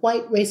 putting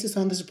white racists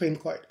on the Supreme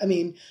Court. I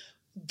mean,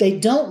 they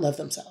don't love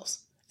themselves.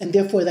 And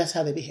therefore, that's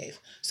how they behave.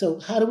 So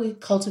how do we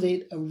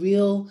cultivate a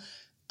real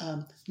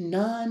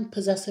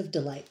non-possessive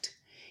delight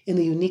in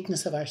the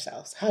uniqueness of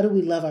ourselves? How do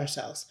we love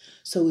ourselves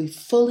so we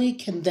fully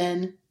can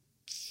then,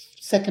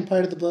 second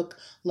part of the book,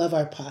 love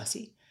our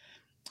posse.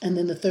 And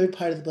then the third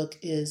part of the book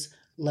is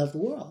love the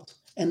world.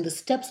 And the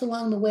steps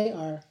along the way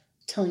are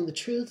telling the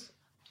truth.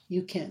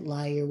 You can't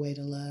lie your way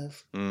to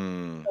love.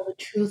 Tell the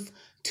truth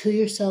to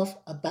yourself,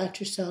 about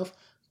yourself.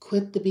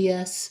 Quit the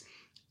BS.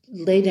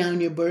 Lay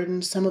down your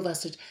burdens. Some of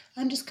us are,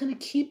 I'm just going to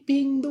keep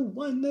being the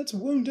one that's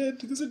wounded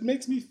because it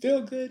makes me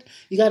feel good.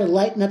 You got to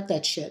lighten up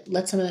that shit.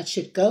 Let some of that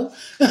shit go.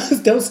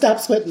 Don't stop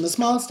sweating the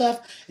small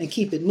stuff and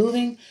keep it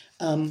moving.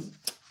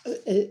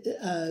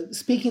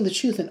 Speaking the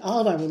truth in all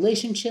of our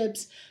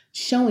relationships,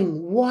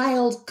 showing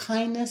wild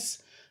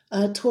kindness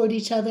toward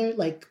each other,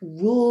 like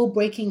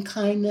rule-breaking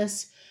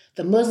kindness.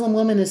 The Muslim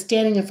woman is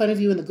standing in front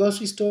of you in the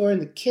grocery store and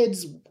the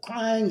kid's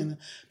crying and the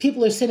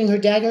people are sitting her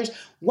daggers.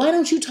 Why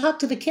don't you talk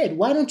to the kid?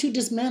 Why don't you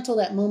dismantle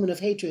that moment of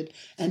hatred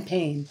and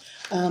pain?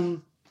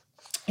 9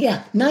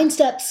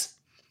 steps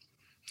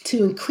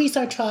to increase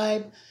our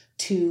tribe,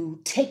 to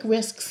take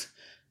risks,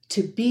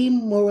 to be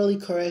morally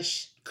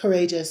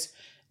courageous,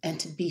 and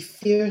to be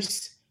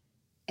fierce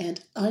and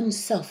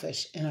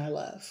unselfish in our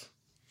love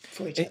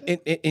for each other.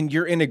 And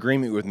you're in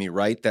agreement with me,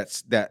 right?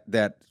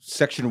 That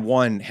section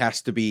 1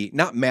 has to be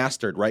not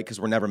mastered, right? Because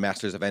we're never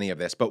masters of any of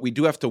this, but we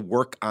do have to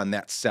work on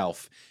that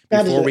self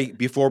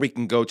before we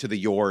can go to the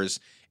yours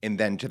and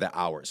then to the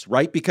ours,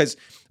 right? Because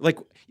like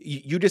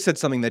you just said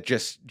something that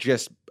just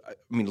I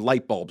mean,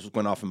 light bulbs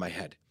went off in my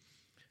head.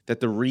 That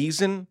the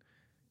reason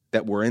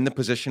that we're in the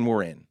position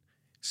we're in,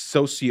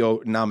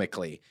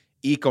 socioeconomically,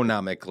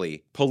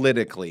 economically,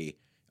 politically,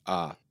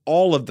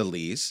 all of the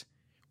lees,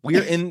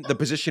 we're in the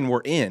position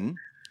we're in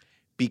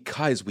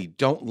because we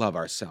don't love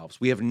ourselves.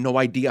 We have no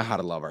idea how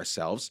to love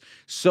ourselves.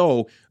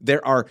 So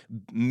there are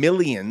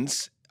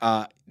millions,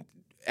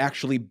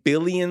 actually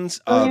billions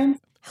of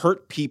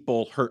hurt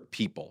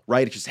people,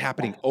 right? It's just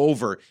happening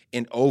over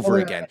and over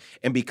again.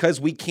 And because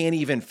we can't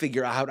even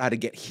figure out how to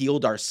get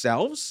healed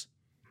ourselves,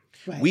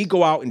 we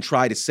go out and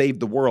try to save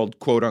the world,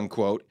 quote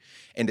unquote,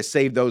 and to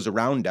save those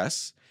around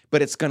us.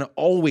 But it's going to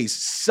always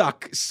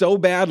suck so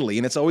badly,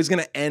 and it's always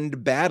going to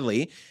end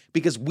badly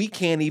because we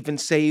can't even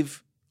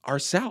save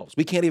ourselves.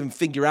 We can't even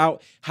figure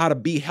out how to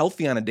be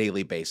healthy on a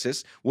daily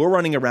basis. We're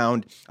running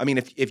around. I mean,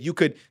 if you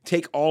could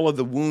take all of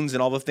the wounds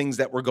and all the things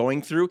that we're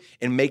going through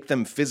and make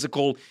them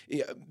physical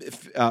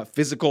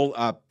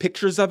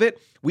pictures of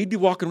it, we'd be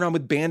walking around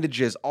with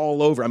bandages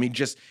all over. I mean,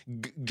 just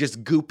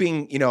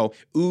gooping,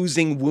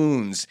 oozing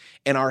wounds,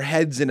 and our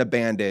heads in a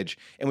bandage.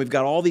 And we've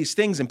got all these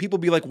things, and people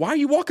be like, why are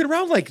you walking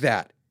around like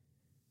that?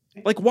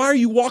 Like, why are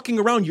you walking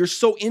around? You're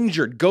so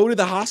injured. Go to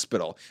the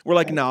hospital. We're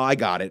like, no, I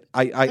got it.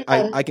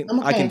 I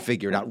can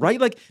figure it out, right?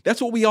 Like,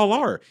 that's what we all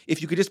are.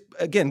 If you could just,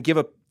 again, give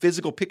a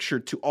physical picture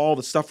to all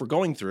the stuff we're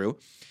going through,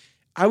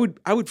 I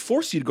would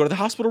force you to go to the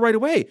hospital right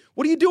away.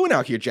 What are you doing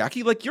out here,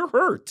 Jackie? Like, you're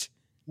hurt.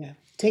 Yeah.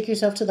 Take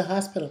yourself to the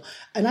hospital.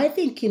 And I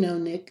think,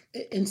 Nick,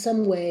 in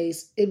some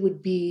ways, it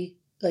would be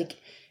like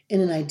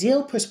in an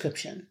ideal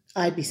prescription,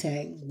 I'd be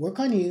saying,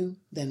 work on you,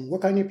 then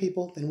work on your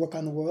people, then work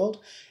on the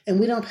world. And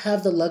we don't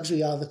have the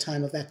luxury all the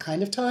time of that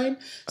kind of time.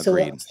 So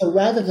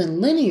rather than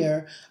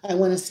linear, I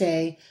want to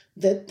say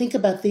that think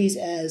about these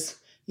as,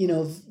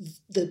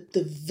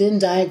 the Venn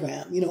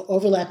diagram,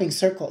 overlapping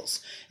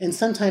circles. And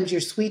sometimes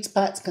your sweet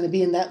spot's going to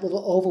be in that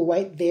little oval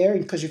right there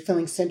because you're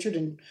feeling centered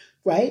and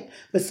right.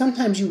 But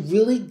sometimes you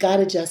really got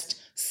to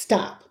just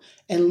stop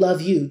and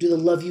love you, do the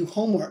love you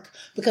homework.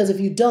 Because if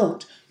you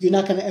don't, you're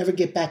not going to ever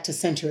get back to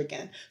center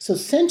again. So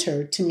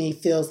center to me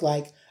feels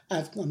like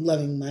I'm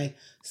loving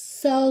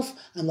myself,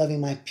 I'm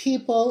loving my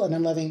people, and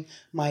I'm loving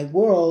my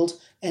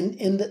world. And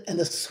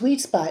the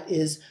sweet spot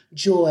is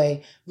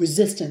joy,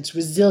 resistance,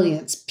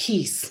 resilience,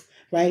 peace,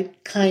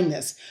 right?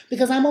 Kindness.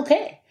 Because I'm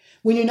okay.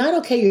 When you're not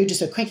okay, you're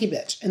just a cranky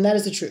bitch. And that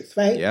is the truth,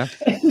 right? Yeah.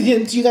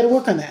 You got to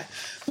work on that.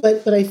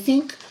 But I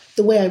think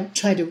the way I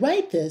tried to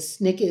write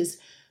this, Nick, is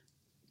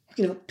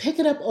pick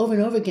it up over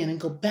and over again and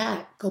go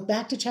back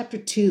to chapter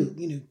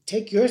 2,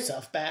 take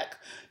yourself back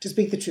to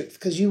speak the truth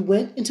because you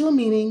went into a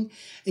meeting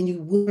and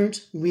you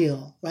weren't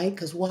real, right?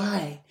 Because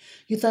why?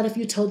 You thought if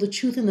you told the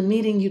truth in the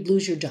meeting, you'd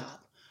lose your job,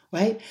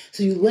 right?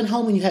 So you went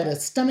home and you had a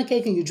stomach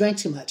ache and you drank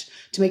too much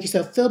to make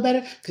yourself feel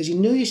better because you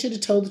knew you should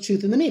have told the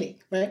truth in the meeting,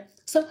 right?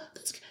 So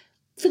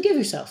forgive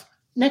yourself.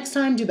 Next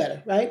time, do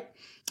better, right?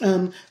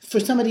 For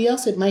somebody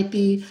else, it might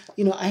be,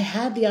 I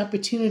had the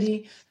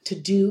opportunity to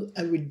do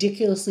a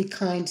ridiculously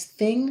kind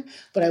thing,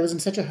 but I was in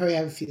such a hurry,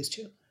 I refused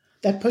to.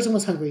 That person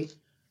was hungry.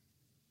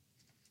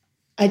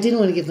 I didn't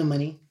want to give them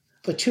money,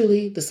 but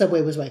truly, the Subway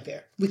was right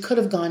there. We could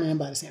have gone in and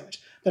bought a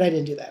sandwich, but I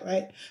didn't do that,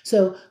 right?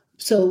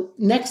 So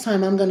next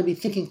time I'm going to be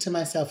thinking to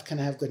myself, can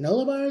I have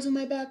granola bars in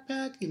my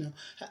backpack?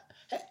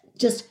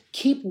 Just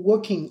keep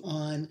working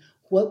on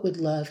what would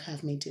love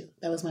have me do?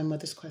 That was my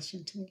mother's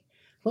question to me.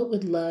 What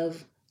would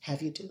love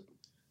have you do?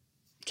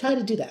 Try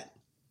to do that.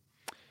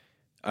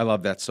 I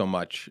love that so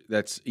much.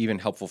 That's even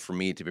helpful for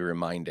me to be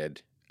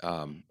reminded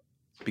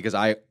because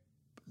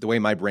the way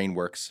my brain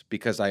works,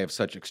 because I have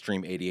such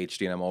extreme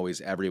ADHD and I'm always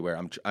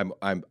everywhere.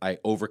 I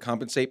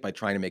overcompensate by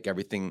trying to make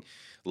everything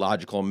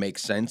logical and make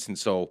sense. And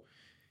so,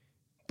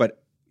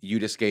 but you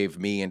just gave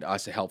me and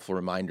us a helpful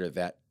reminder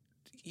that,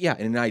 yeah,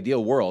 in an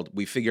ideal world,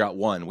 we figure out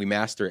one, we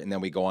master it, and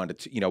then we go on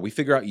to, we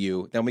figure out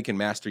you, then we can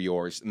master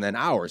yours, and then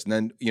ours, and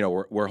then,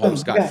 we're home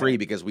scot-free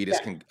because we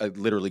just can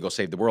literally go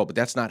save the world. But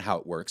that's not how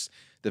it works.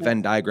 The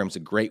Venn diagram is a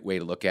great way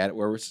to look at it,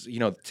 where we're,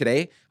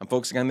 today I'm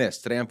focusing on this,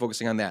 today I'm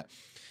focusing on that.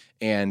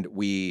 And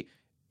we,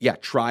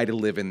 try to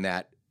live in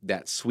that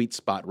sweet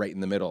spot right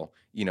in the middle.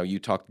 You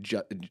talk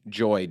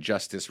joy,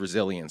 justice,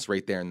 resilience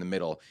right there in the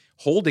middle,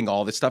 holding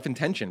all this stuff in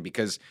tension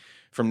because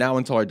from now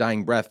until our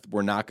dying breath,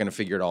 we're not going to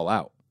figure it all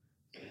out.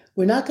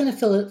 We're not going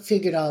to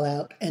figure it all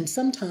out. And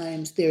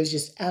sometimes there's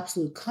just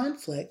absolute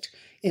conflict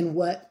in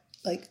what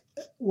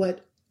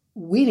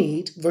we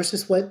need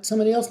versus what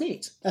somebody else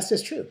needs. That's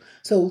just true.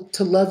 So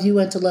to love you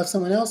and to love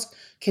someone else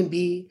can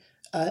be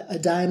a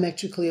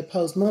diametrically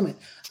opposed moment.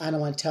 I don't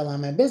want to tell on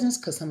my business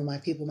because some of my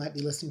people might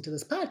be listening to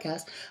this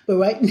podcast. But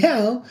right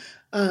now,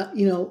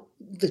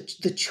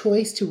 the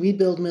choice to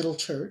rebuild Middle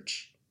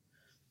Church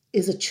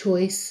is a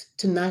choice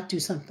to not do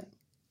something.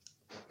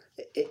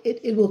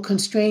 it will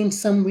constrain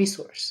some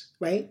resource,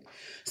 right?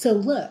 So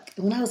look,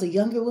 when I was a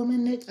younger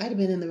woman, Nick, I'd have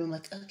been in the room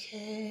like,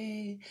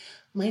 okay,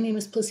 my name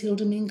is Placido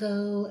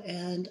Domingo,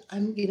 and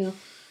I'm,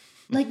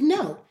 like,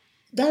 no,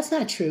 that's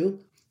not true.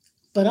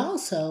 But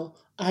also,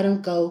 I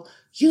don't go,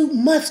 you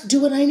must do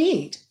what I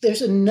need.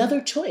 There's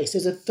another choice.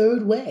 There's a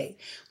third way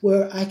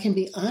where I can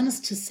be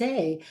honest to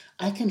say,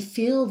 I can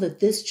feel that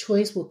this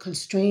choice will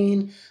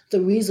constrain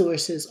the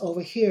resources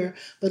over here.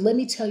 But let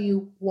me tell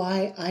you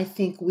why I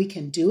think we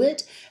can do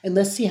it. And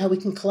let's see how we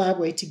can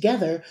collaborate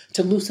together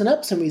to loosen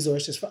up some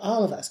resources for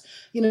all of us.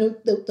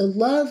 The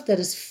love that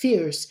is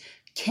fierce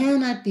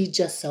cannot be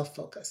just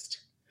self-focused.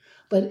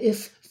 But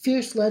if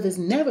fierce love is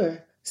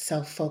never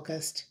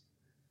self-focused,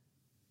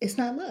 it's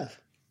not love.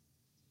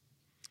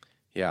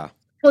 Yeah.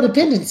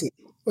 Codependency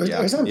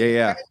or something.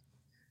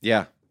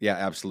 Yeah,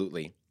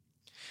 absolutely.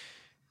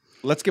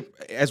 Let's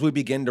as we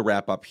begin to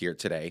wrap up here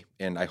today,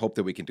 and I hope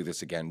that we can do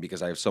this again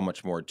because I have so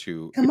much more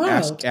to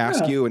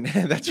ask you, and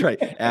that's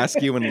right,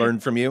 ask you and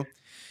learn from you.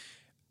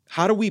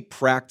 How do we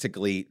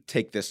practically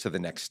take this to the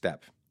next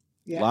step?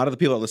 Yeah. A lot of the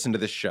people that listen to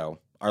this show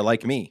are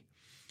like me,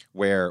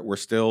 where we're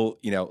still,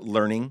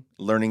 learning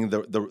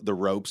the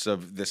ropes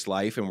of this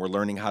life, and we're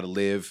learning how to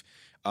live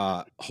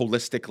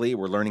holistically.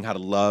 We're learning how to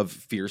love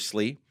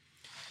fiercely.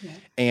 Yeah.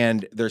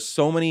 And there's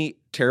so many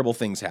terrible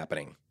things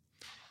happening.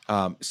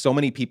 So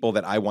many people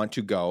that I want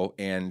to go,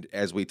 and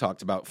as we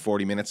talked about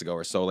 40 minutes ago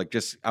or so,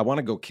 I want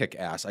to go kick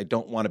ass. I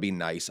don't want to be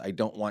nice. I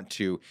don't want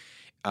to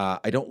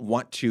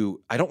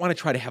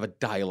try to have a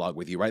dialogue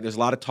with you, right? There's a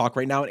lot of talk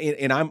right now,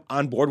 and I'm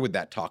on board with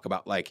that talk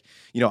about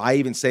I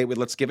even say it with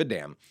Let's Give a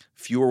Damn.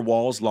 Fewer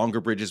walls, longer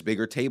bridges,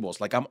 bigger tables.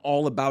 I'm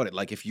all about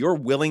it. If you're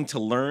willing to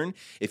learn,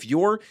 if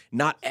you're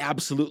not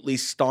absolutely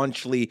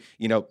staunchly,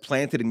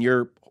 planted in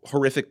your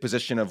horrific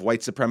position of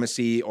white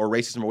supremacy or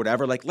racism or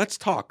whatever, let's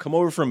talk. Come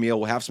over for a meal.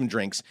 We'll have some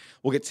drinks.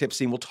 We'll get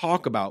tipsy, and we'll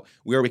talk about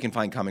where we can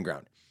find common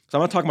ground. So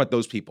I'm not talking about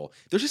those people.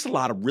 There's just a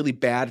lot of really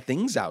bad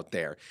things out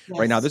there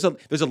right now. There's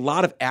a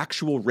lot of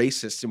actual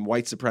racists and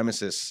white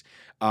supremacists,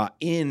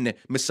 in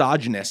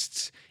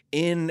misogynists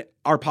in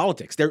our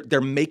politics.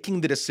 They're making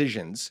the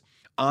decisions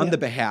on the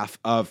behalf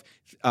of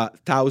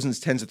thousands,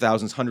 tens of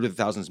thousands, hundreds of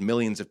thousands,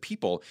 millions of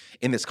people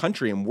in this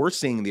country, and we're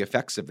seeing the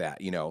effects of that,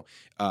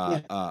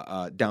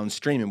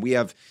 downstream. And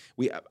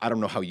I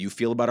don't know how you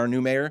feel about our new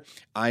mayor.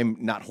 I'm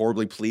not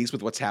horribly pleased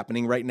with what's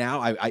happening right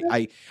now.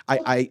 I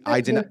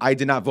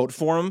did not vote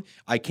for him.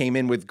 I came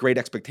in with great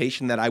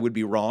expectation that I would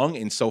be wrong,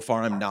 and so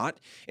far I'm not.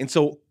 And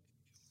so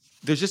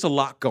there's just a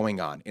lot going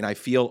on, and I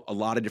feel a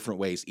lot of different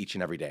ways each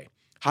and every day.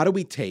 How do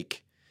we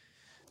take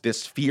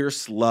this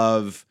fierce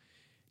love,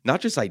 not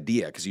just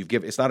idea, because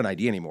it's not an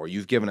idea anymore.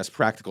 You've given us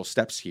practical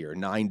steps here,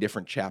 9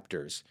 different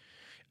chapters,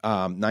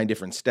 9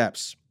 different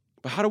steps.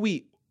 But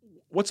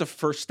what's a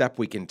first step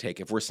we can take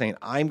if we're saying,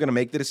 I'm going to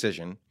make the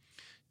decision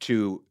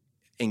to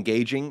I'm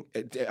going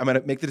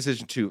to make the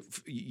decision to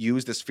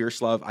use this fierce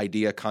love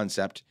idea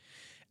concept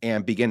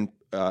and begin,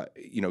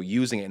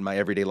 using it in my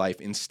everyday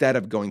life instead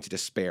of going to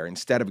despair,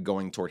 instead of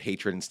going toward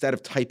hatred, instead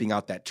of typing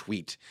out that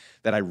tweet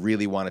that I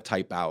really want to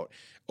type out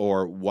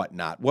or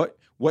whatnot.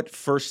 What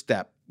first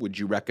step would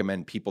you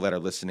recommend people that are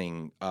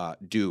listening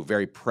do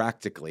very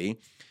practically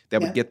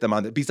that would get them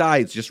on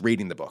besides just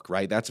reading the book,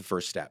 right? That's a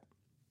first step.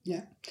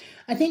 Yeah.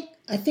 I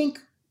think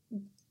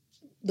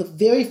the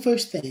very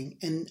first thing,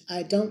 and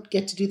I don't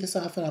get to do this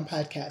often on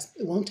podcasts,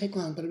 it won't take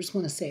long, but I just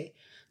want to say,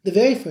 the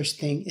very first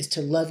thing is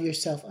to love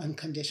yourself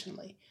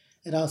unconditionally.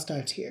 It all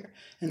starts here.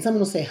 And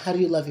someone will say, how do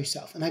you love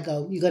yourself? And I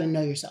go, you got to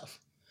know yourself.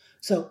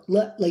 So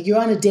you're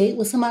on a date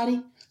with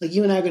somebody,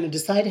 you and I are going to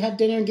decide to have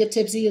dinner and get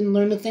tipsy and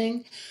learn a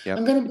thing. Yep.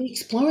 I'm going to be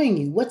exploring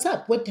you. What's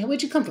up?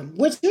 Where'd you come from?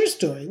 What's your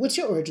story? What's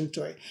your origin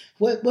story?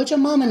 What your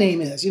mama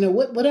name is?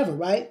 Whatever,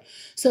 right?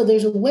 So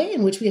there's a way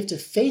in which we have to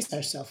face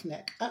ourselves,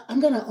 Nick. I'm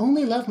going to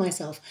only love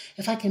myself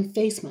if I can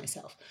face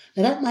myself.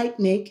 Now that might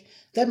make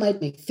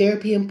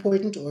therapy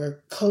important,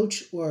 or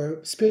coach, or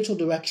spiritual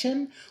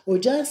direction, or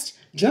just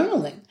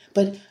journaling.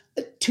 But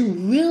to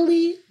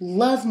really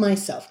love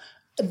myself,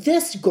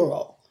 this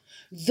girl,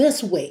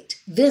 this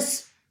weight,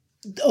 this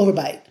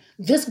overbite,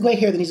 this gray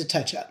hair that needs a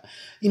touch up,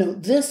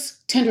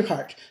 this tender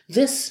heart,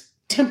 this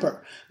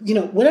temper,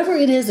 whatever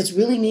it is that's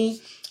really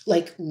me,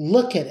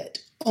 look at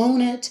it,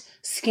 own it,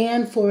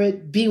 scan for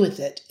it, be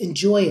with it,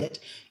 enjoy it,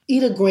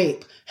 eat a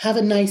grape, have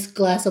a nice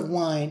glass of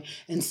wine,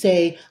 and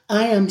say,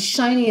 I am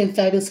shiny and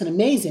fabulous and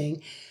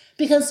amazing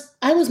because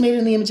I was made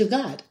in the image of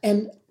God.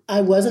 And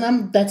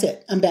that's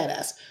it. I'm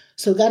badass.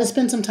 So got to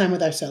spend some time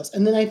with ourselves.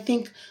 And then I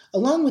think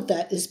along with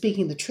that is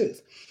speaking the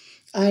truth.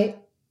 I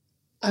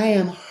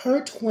am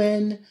hurt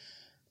when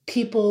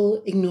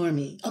people ignore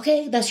me.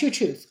 Okay, that's your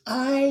truth.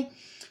 I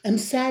am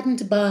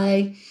saddened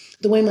by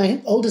the way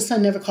my oldest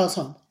son never calls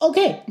home.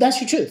 Okay, that's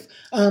your truth.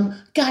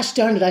 Gosh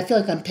darn it, I feel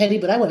like I'm petty,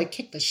 but I want to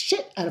kick the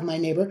shit out of my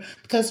neighbor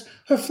because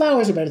her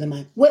flowers are better than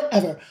mine.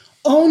 Whatever.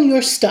 Own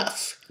your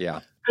stuff.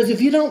 Yeah. Because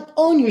if you don't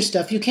own your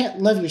stuff, you can't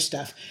love your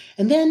stuff.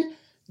 And then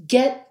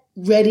get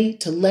ready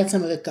to let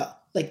some of it go.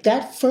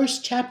 That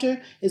first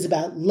chapter is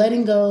about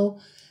letting go,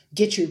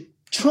 get your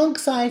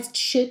trunk-sized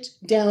shit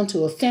down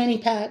to a fanny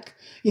pack.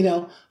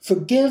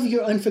 Forgive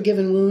your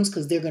unforgiven wounds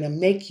because they're going to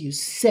make you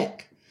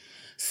sick.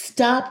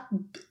 Stop.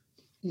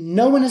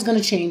 No one is going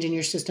to change in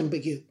your system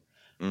but you.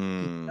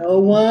 No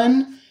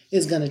one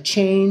is going to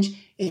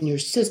change in your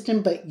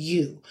system but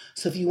you.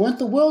 So if you want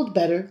the world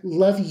better,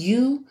 love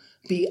you,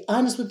 be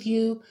honest with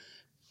you,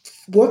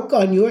 work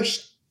on your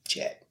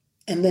shit,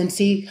 and then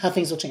see how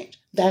things will change.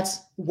 That's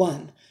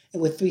one,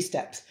 and with 3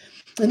 steps.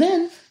 And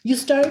then you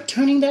start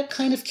turning that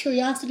kind of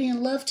curiosity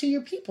and love to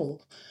your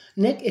people.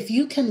 Nick, if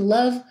I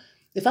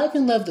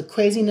can love the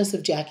craziness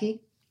of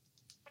Jackie,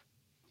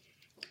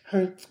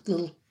 her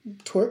little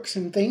twerks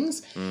and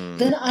things,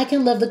 then I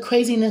can love the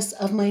craziness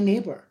of my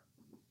neighbor.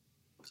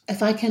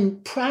 If I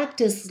can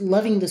practice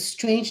loving the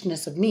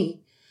strangeness of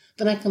me,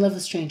 then I can love the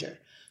stranger.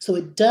 So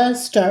it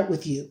does start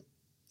with you.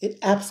 It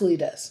absolutely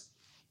does.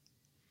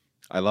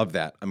 I love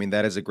that. I mean,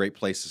 that is a great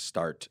place to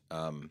start.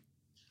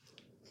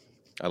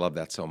 I love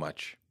that so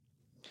much.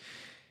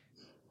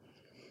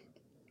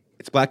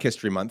 It's Black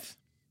History Month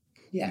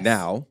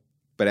now,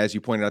 but as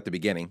you pointed out at the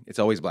beginning, it's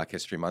always Black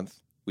History Month.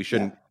 We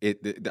shouldn't.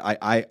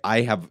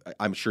 Yeah.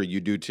 I'm sure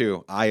you do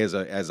too. As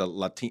a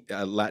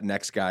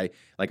Latinx guy,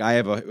 like I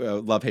have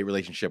a love-hate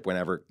relationship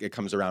whenever it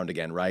comes around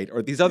again, right?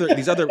 Or these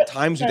other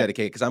times we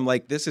dedicate, because I'm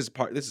like, this is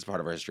part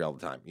of our history all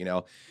the time,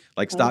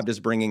 Like stop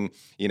just bringing,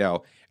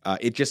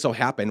 it just so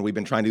happened we've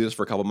been trying to do this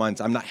for a couple months.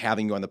 I'm not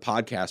having you on the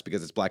podcast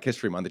because it's Black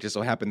History Month. It just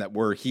so happened that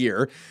we're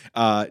here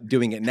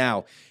doing it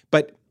now.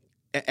 But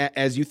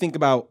as you think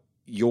about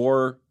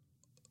your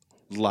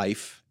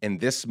life and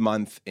this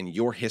month and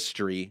your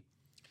history,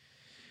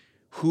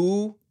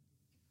 who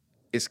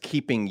is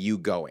keeping you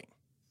going?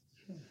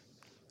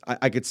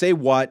 I could say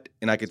what,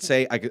 and I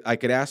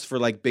could ask for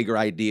like bigger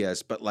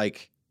ideas, but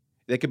like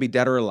they could be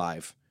dead or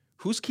alive.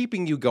 Who's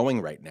keeping you going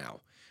right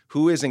now?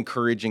 Who is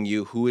encouraging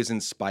you? Who is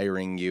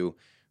inspiring you?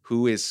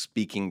 Who is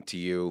speaking to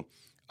you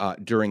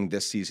during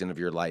this season of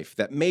your life?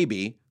 That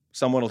maybe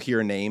someone will hear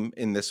a name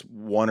in this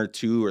 1 or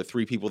 2 or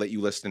 3 people that you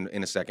list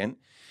in a second,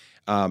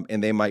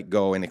 and they might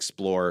go and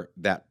explore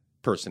that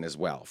person as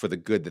well for the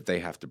good that they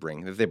have to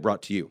bring, that they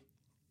brought to you.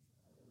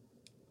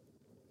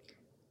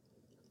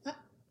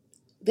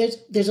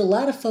 There's a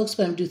lot of folks,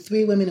 but I'm going to do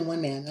 3 women and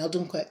 1 man. I'll do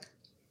them quick.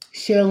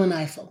 Sherrilyn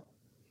Ifill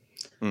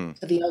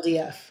of the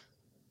LDF.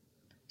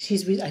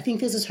 I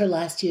think this is her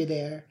last year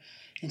there,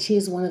 and she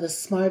is one of the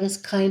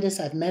smartest, kindest.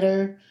 I've met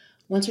her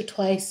once or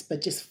twice,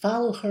 but just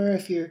follow her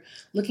if you're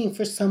looking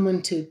for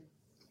someone to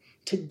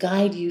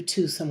guide you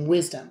to some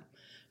wisdom.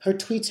 Her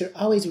tweets are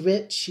always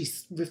rich.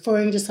 She's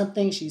referring to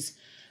something. She's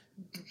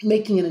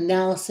making an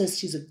analysis.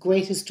 She's a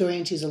great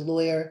historian. She's a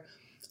lawyer.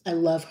 I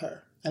love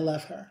her.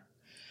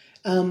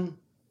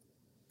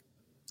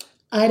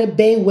 Ida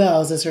Bay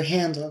Wells is her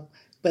handle,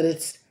 but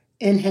it's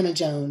N. Hannah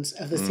Jones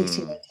of the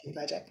 1619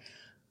 Project.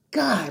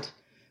 God,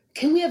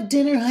 can we have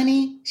dinner,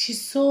 honey?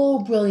 She's so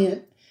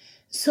brilliant,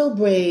 so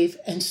brave,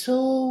 and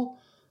so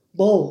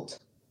bold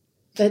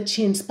that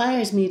she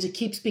inspires me to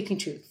keep speaking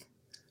truth.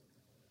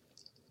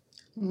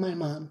 My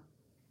mom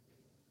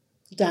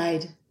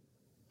died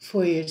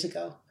 4 years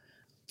ago,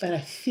 but I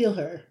feel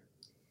her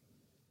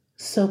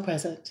so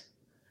present,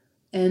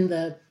 and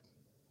the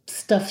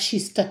stuff she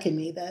stuck in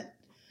me that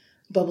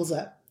bubbles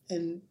up.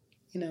 And,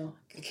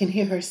 I can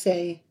hear her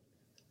say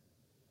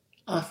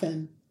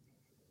often,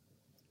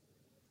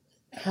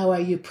 "How are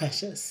you,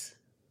 precious?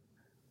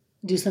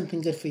 Do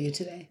something good for you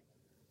today."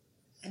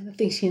 And I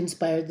think she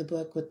inspired the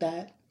book with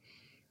that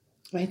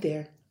right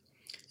there.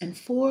 And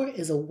 4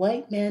 is a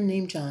white man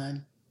named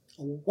John,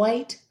 a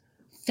white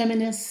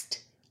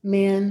feminist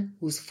man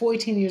who's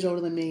 14 years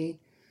older than me,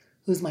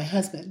 who's my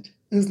husband,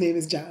 whose name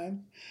is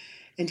John.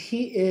 And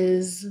he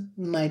is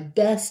my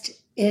best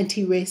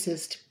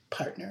anti-racist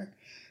partner.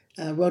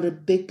 Wrote a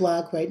big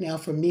blog right now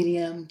for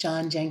Medium,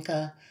 John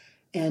Jenka.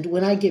 And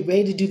when I get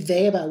ready to do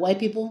they about white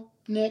people,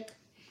 Nick,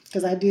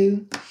 because I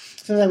do,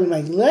 sometimes I'm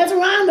like,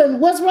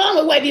 what's wrong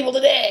with white people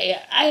today?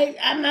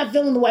 I'm not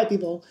feeling the white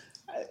people.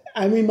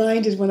 I'm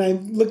reminded when I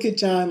look at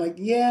John, like,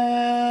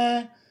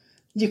 yeah,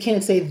 you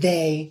can't say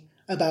they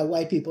about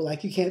white people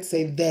like you can't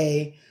say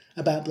they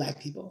about Black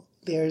people.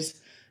 There's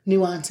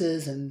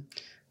nuances and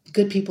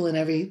good people in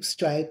every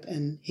stripe,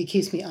 and he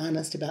keeps me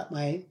honest about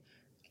my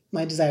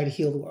desire to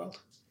heal the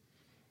world.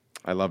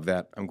 I love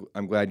that.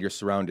 I'm glad you're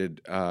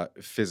surrounded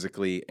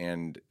physically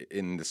and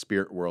in the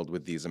spirit world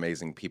with these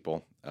amazing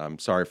people.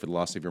 Sorry for the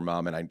loss of your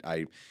mom, and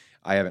I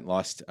haven't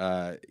lost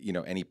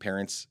any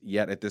parents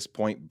yet at this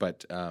point,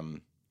 but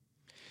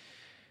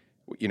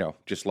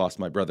just lost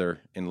my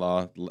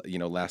brother-in-law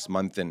last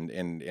month, and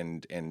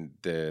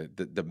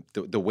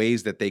the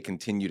ways that they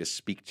continue to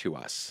speak to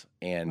us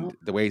and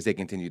the ways they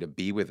continue to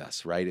be with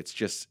us, right?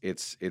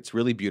 It's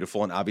really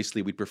beautiful, and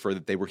obviously we'd prefer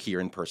that they were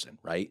here in person,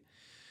 right?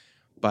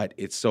 But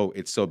it's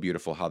so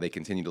beautiful how they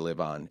continue to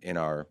live on in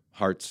our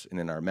hearts and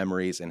in our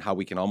memories, and how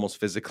we can almost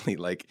physically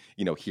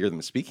hear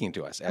them speaking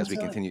to us as we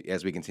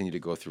continue to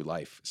go through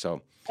life.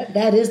 So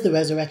that is the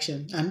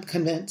resurrection. I'm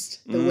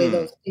convinced the way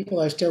those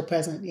people are still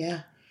present.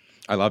 Yeah.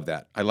 I love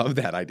that. I love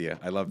that idea.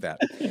 I love that.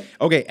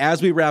 Okay,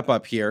 as we wrap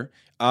up here,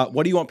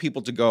 what do you want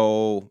people to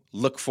go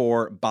look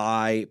for,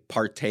 buy,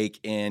 partake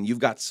in? You've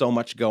got so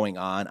much going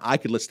on. I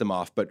could list them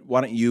off, but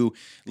why don't you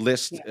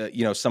list,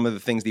 some of the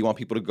things that you want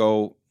people to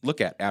go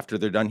look at after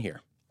they're done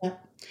here? Yeah.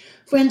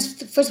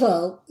 Friends, first of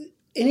all,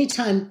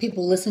 anytime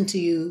people listen to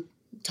you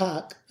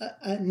talk,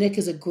 Nick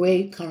is a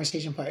great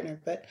conversation partner,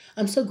 but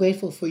I'm so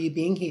grateful for you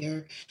being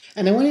here.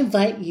 And I want to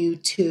invite you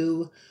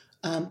to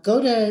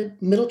go to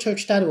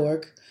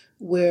middlechurch.org,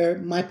 where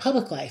my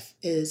public life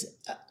is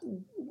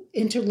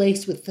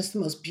interlaced with this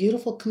most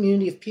beautiful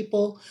community of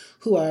people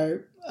who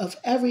are of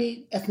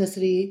every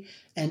ethnicity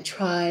and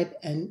tribe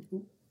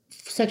and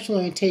sexual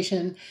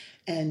orientation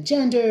and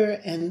gender,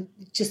 and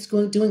just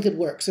doing good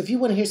work. So if you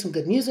want to hear some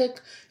good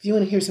music, if you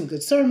want to hear some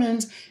good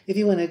sermons, if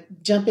you want to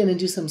jump in and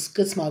do some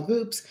good small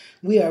groups,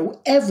 we are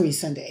every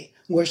Sunday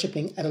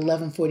worshiping at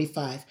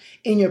 11:45.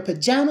 In your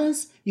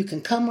pajamas, you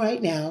can come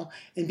right now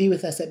and be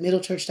with us at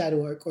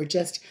middlechurch.org, or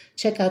just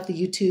check out the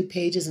YouTube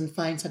pages and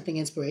find something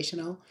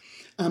inspirational.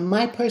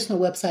 My personal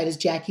website is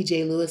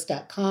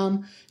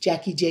jackiejlewis.com.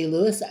 Jackie J.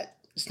 Lewis.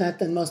 It's not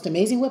the most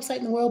amazing website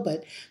in the world,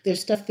 but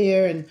there's stuff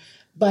there. And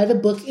buy the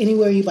book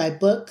anywhere you buy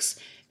books.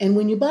 And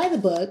when you buy the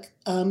book,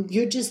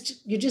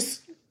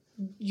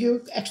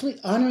 you're actually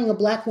honoring a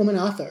Black woman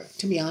author,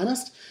 to be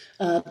honest.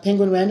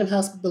 Penguin Random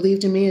House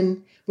believed in me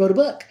and wrote a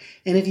book.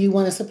 And if you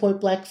want to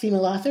support Black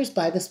female authors,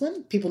 buy this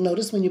one. People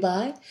notice when you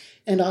buy.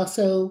 And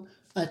also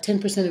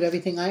 10% of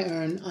everything I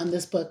earn on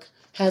this book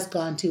has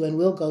gone to and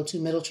will go to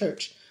Middle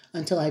Church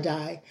until I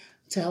die,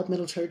 to help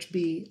Middle Church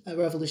be a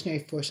revolutionary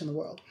force in the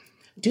world.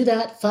 Do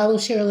that. Follow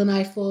Sherilyn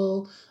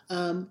Ifill.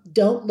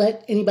 Don't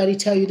let anybody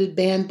tell you to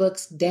ban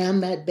books.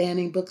 Damn that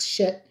banning books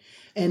shit.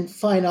 And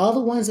find all the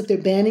ones that they're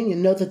banning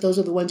and know that those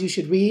are the ones you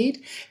should read,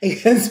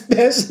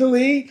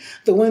 especially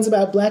the ones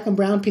about Black and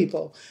brown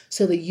people,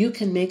 so that you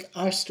can make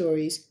our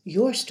stories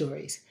your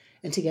stories,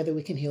 and together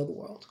we can heal the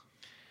world.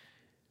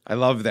 I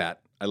love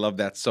that. I love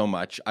that so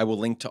much. I will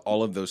link to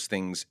all of those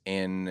things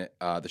in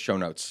the show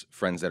notes,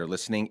 friends that are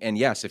listening. And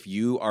yes, if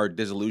you are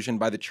disillusioned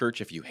by the church,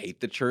 if you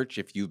hate the church,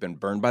 if you've been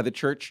burned by the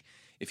church,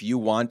 if you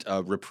want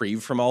a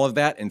reprieve from all of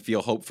that and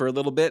feel hope for a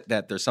little bit,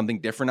 that there's something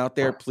different out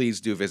there,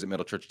 please do visit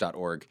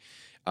middlechurch.org.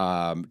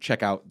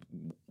 Check out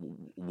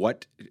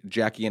what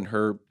Jackie and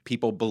her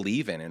people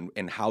believe in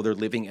and how they're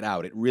living it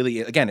out. It really,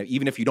 again,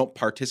 even if you don't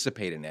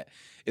participate in it,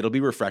 it'll be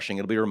refreshing.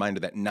 It'll be a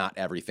reminder that not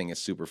everything is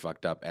super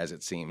fucked up as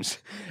it seems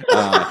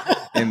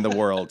in the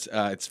world.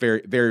 It's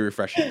very, very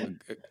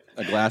refreshing.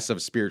 A glass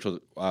of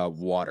spiritual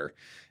water.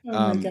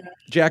 Oh my God.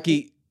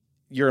 Jackie,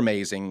 you're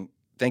amazing.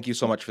 Thank you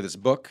so much for this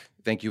book.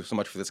 Thank you so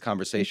much for this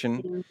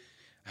conversation.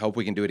 I hope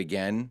we can do it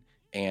again.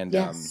 And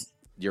yes.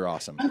 You're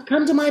awesome.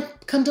 Come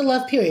to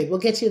Love Period. We'll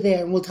get you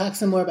there and we'll talk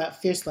some more about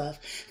fierce love.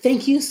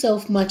 Thank you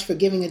so much for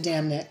giving a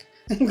damn, Nick.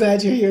 I'm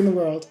glad you're here in the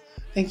world.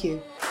 Thank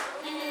you.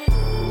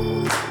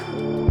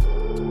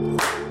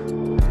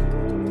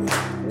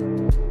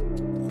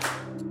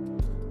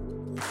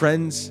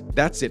 Friends,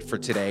 that's it for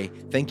today.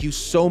 Thank you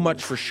so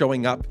much for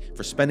showing up,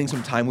 for spending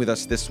some time with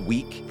us this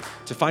week.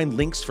 To find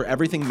links for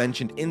everything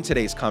mentioned in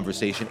today's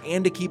conversation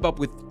and to keep up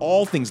with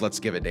all things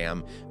Let's Give a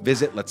Damn,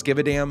 visit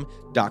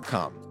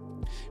letsgiveadamn.com.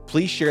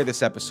 Please share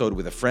this episode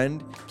with a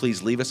friend.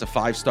 Please leave us a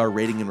 5-star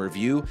rating and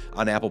review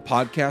on Apple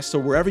Podcasts or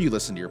wherever you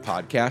listen to your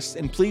podcasts.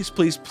 And please,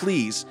 please,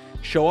 please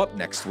show up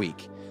next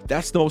week.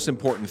 That's the most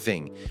important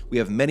thing. We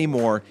have many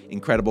more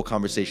incredible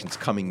conversations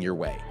coming your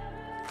way.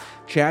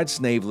 Chad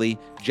Snavely,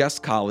 Jess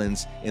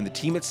Collins, and the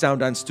team at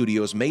Sound On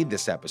Studios made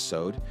this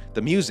episode.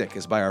 The music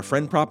is by our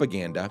friend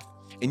Propaganda.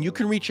 And you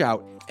can reach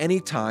out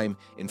anytime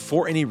and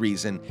for any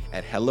reason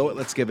at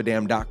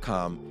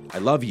hello@letsgiveadamn.com. I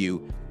love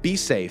you. Be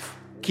safe.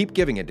 Keep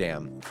giving a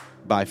damn.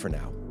 Bye for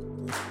now.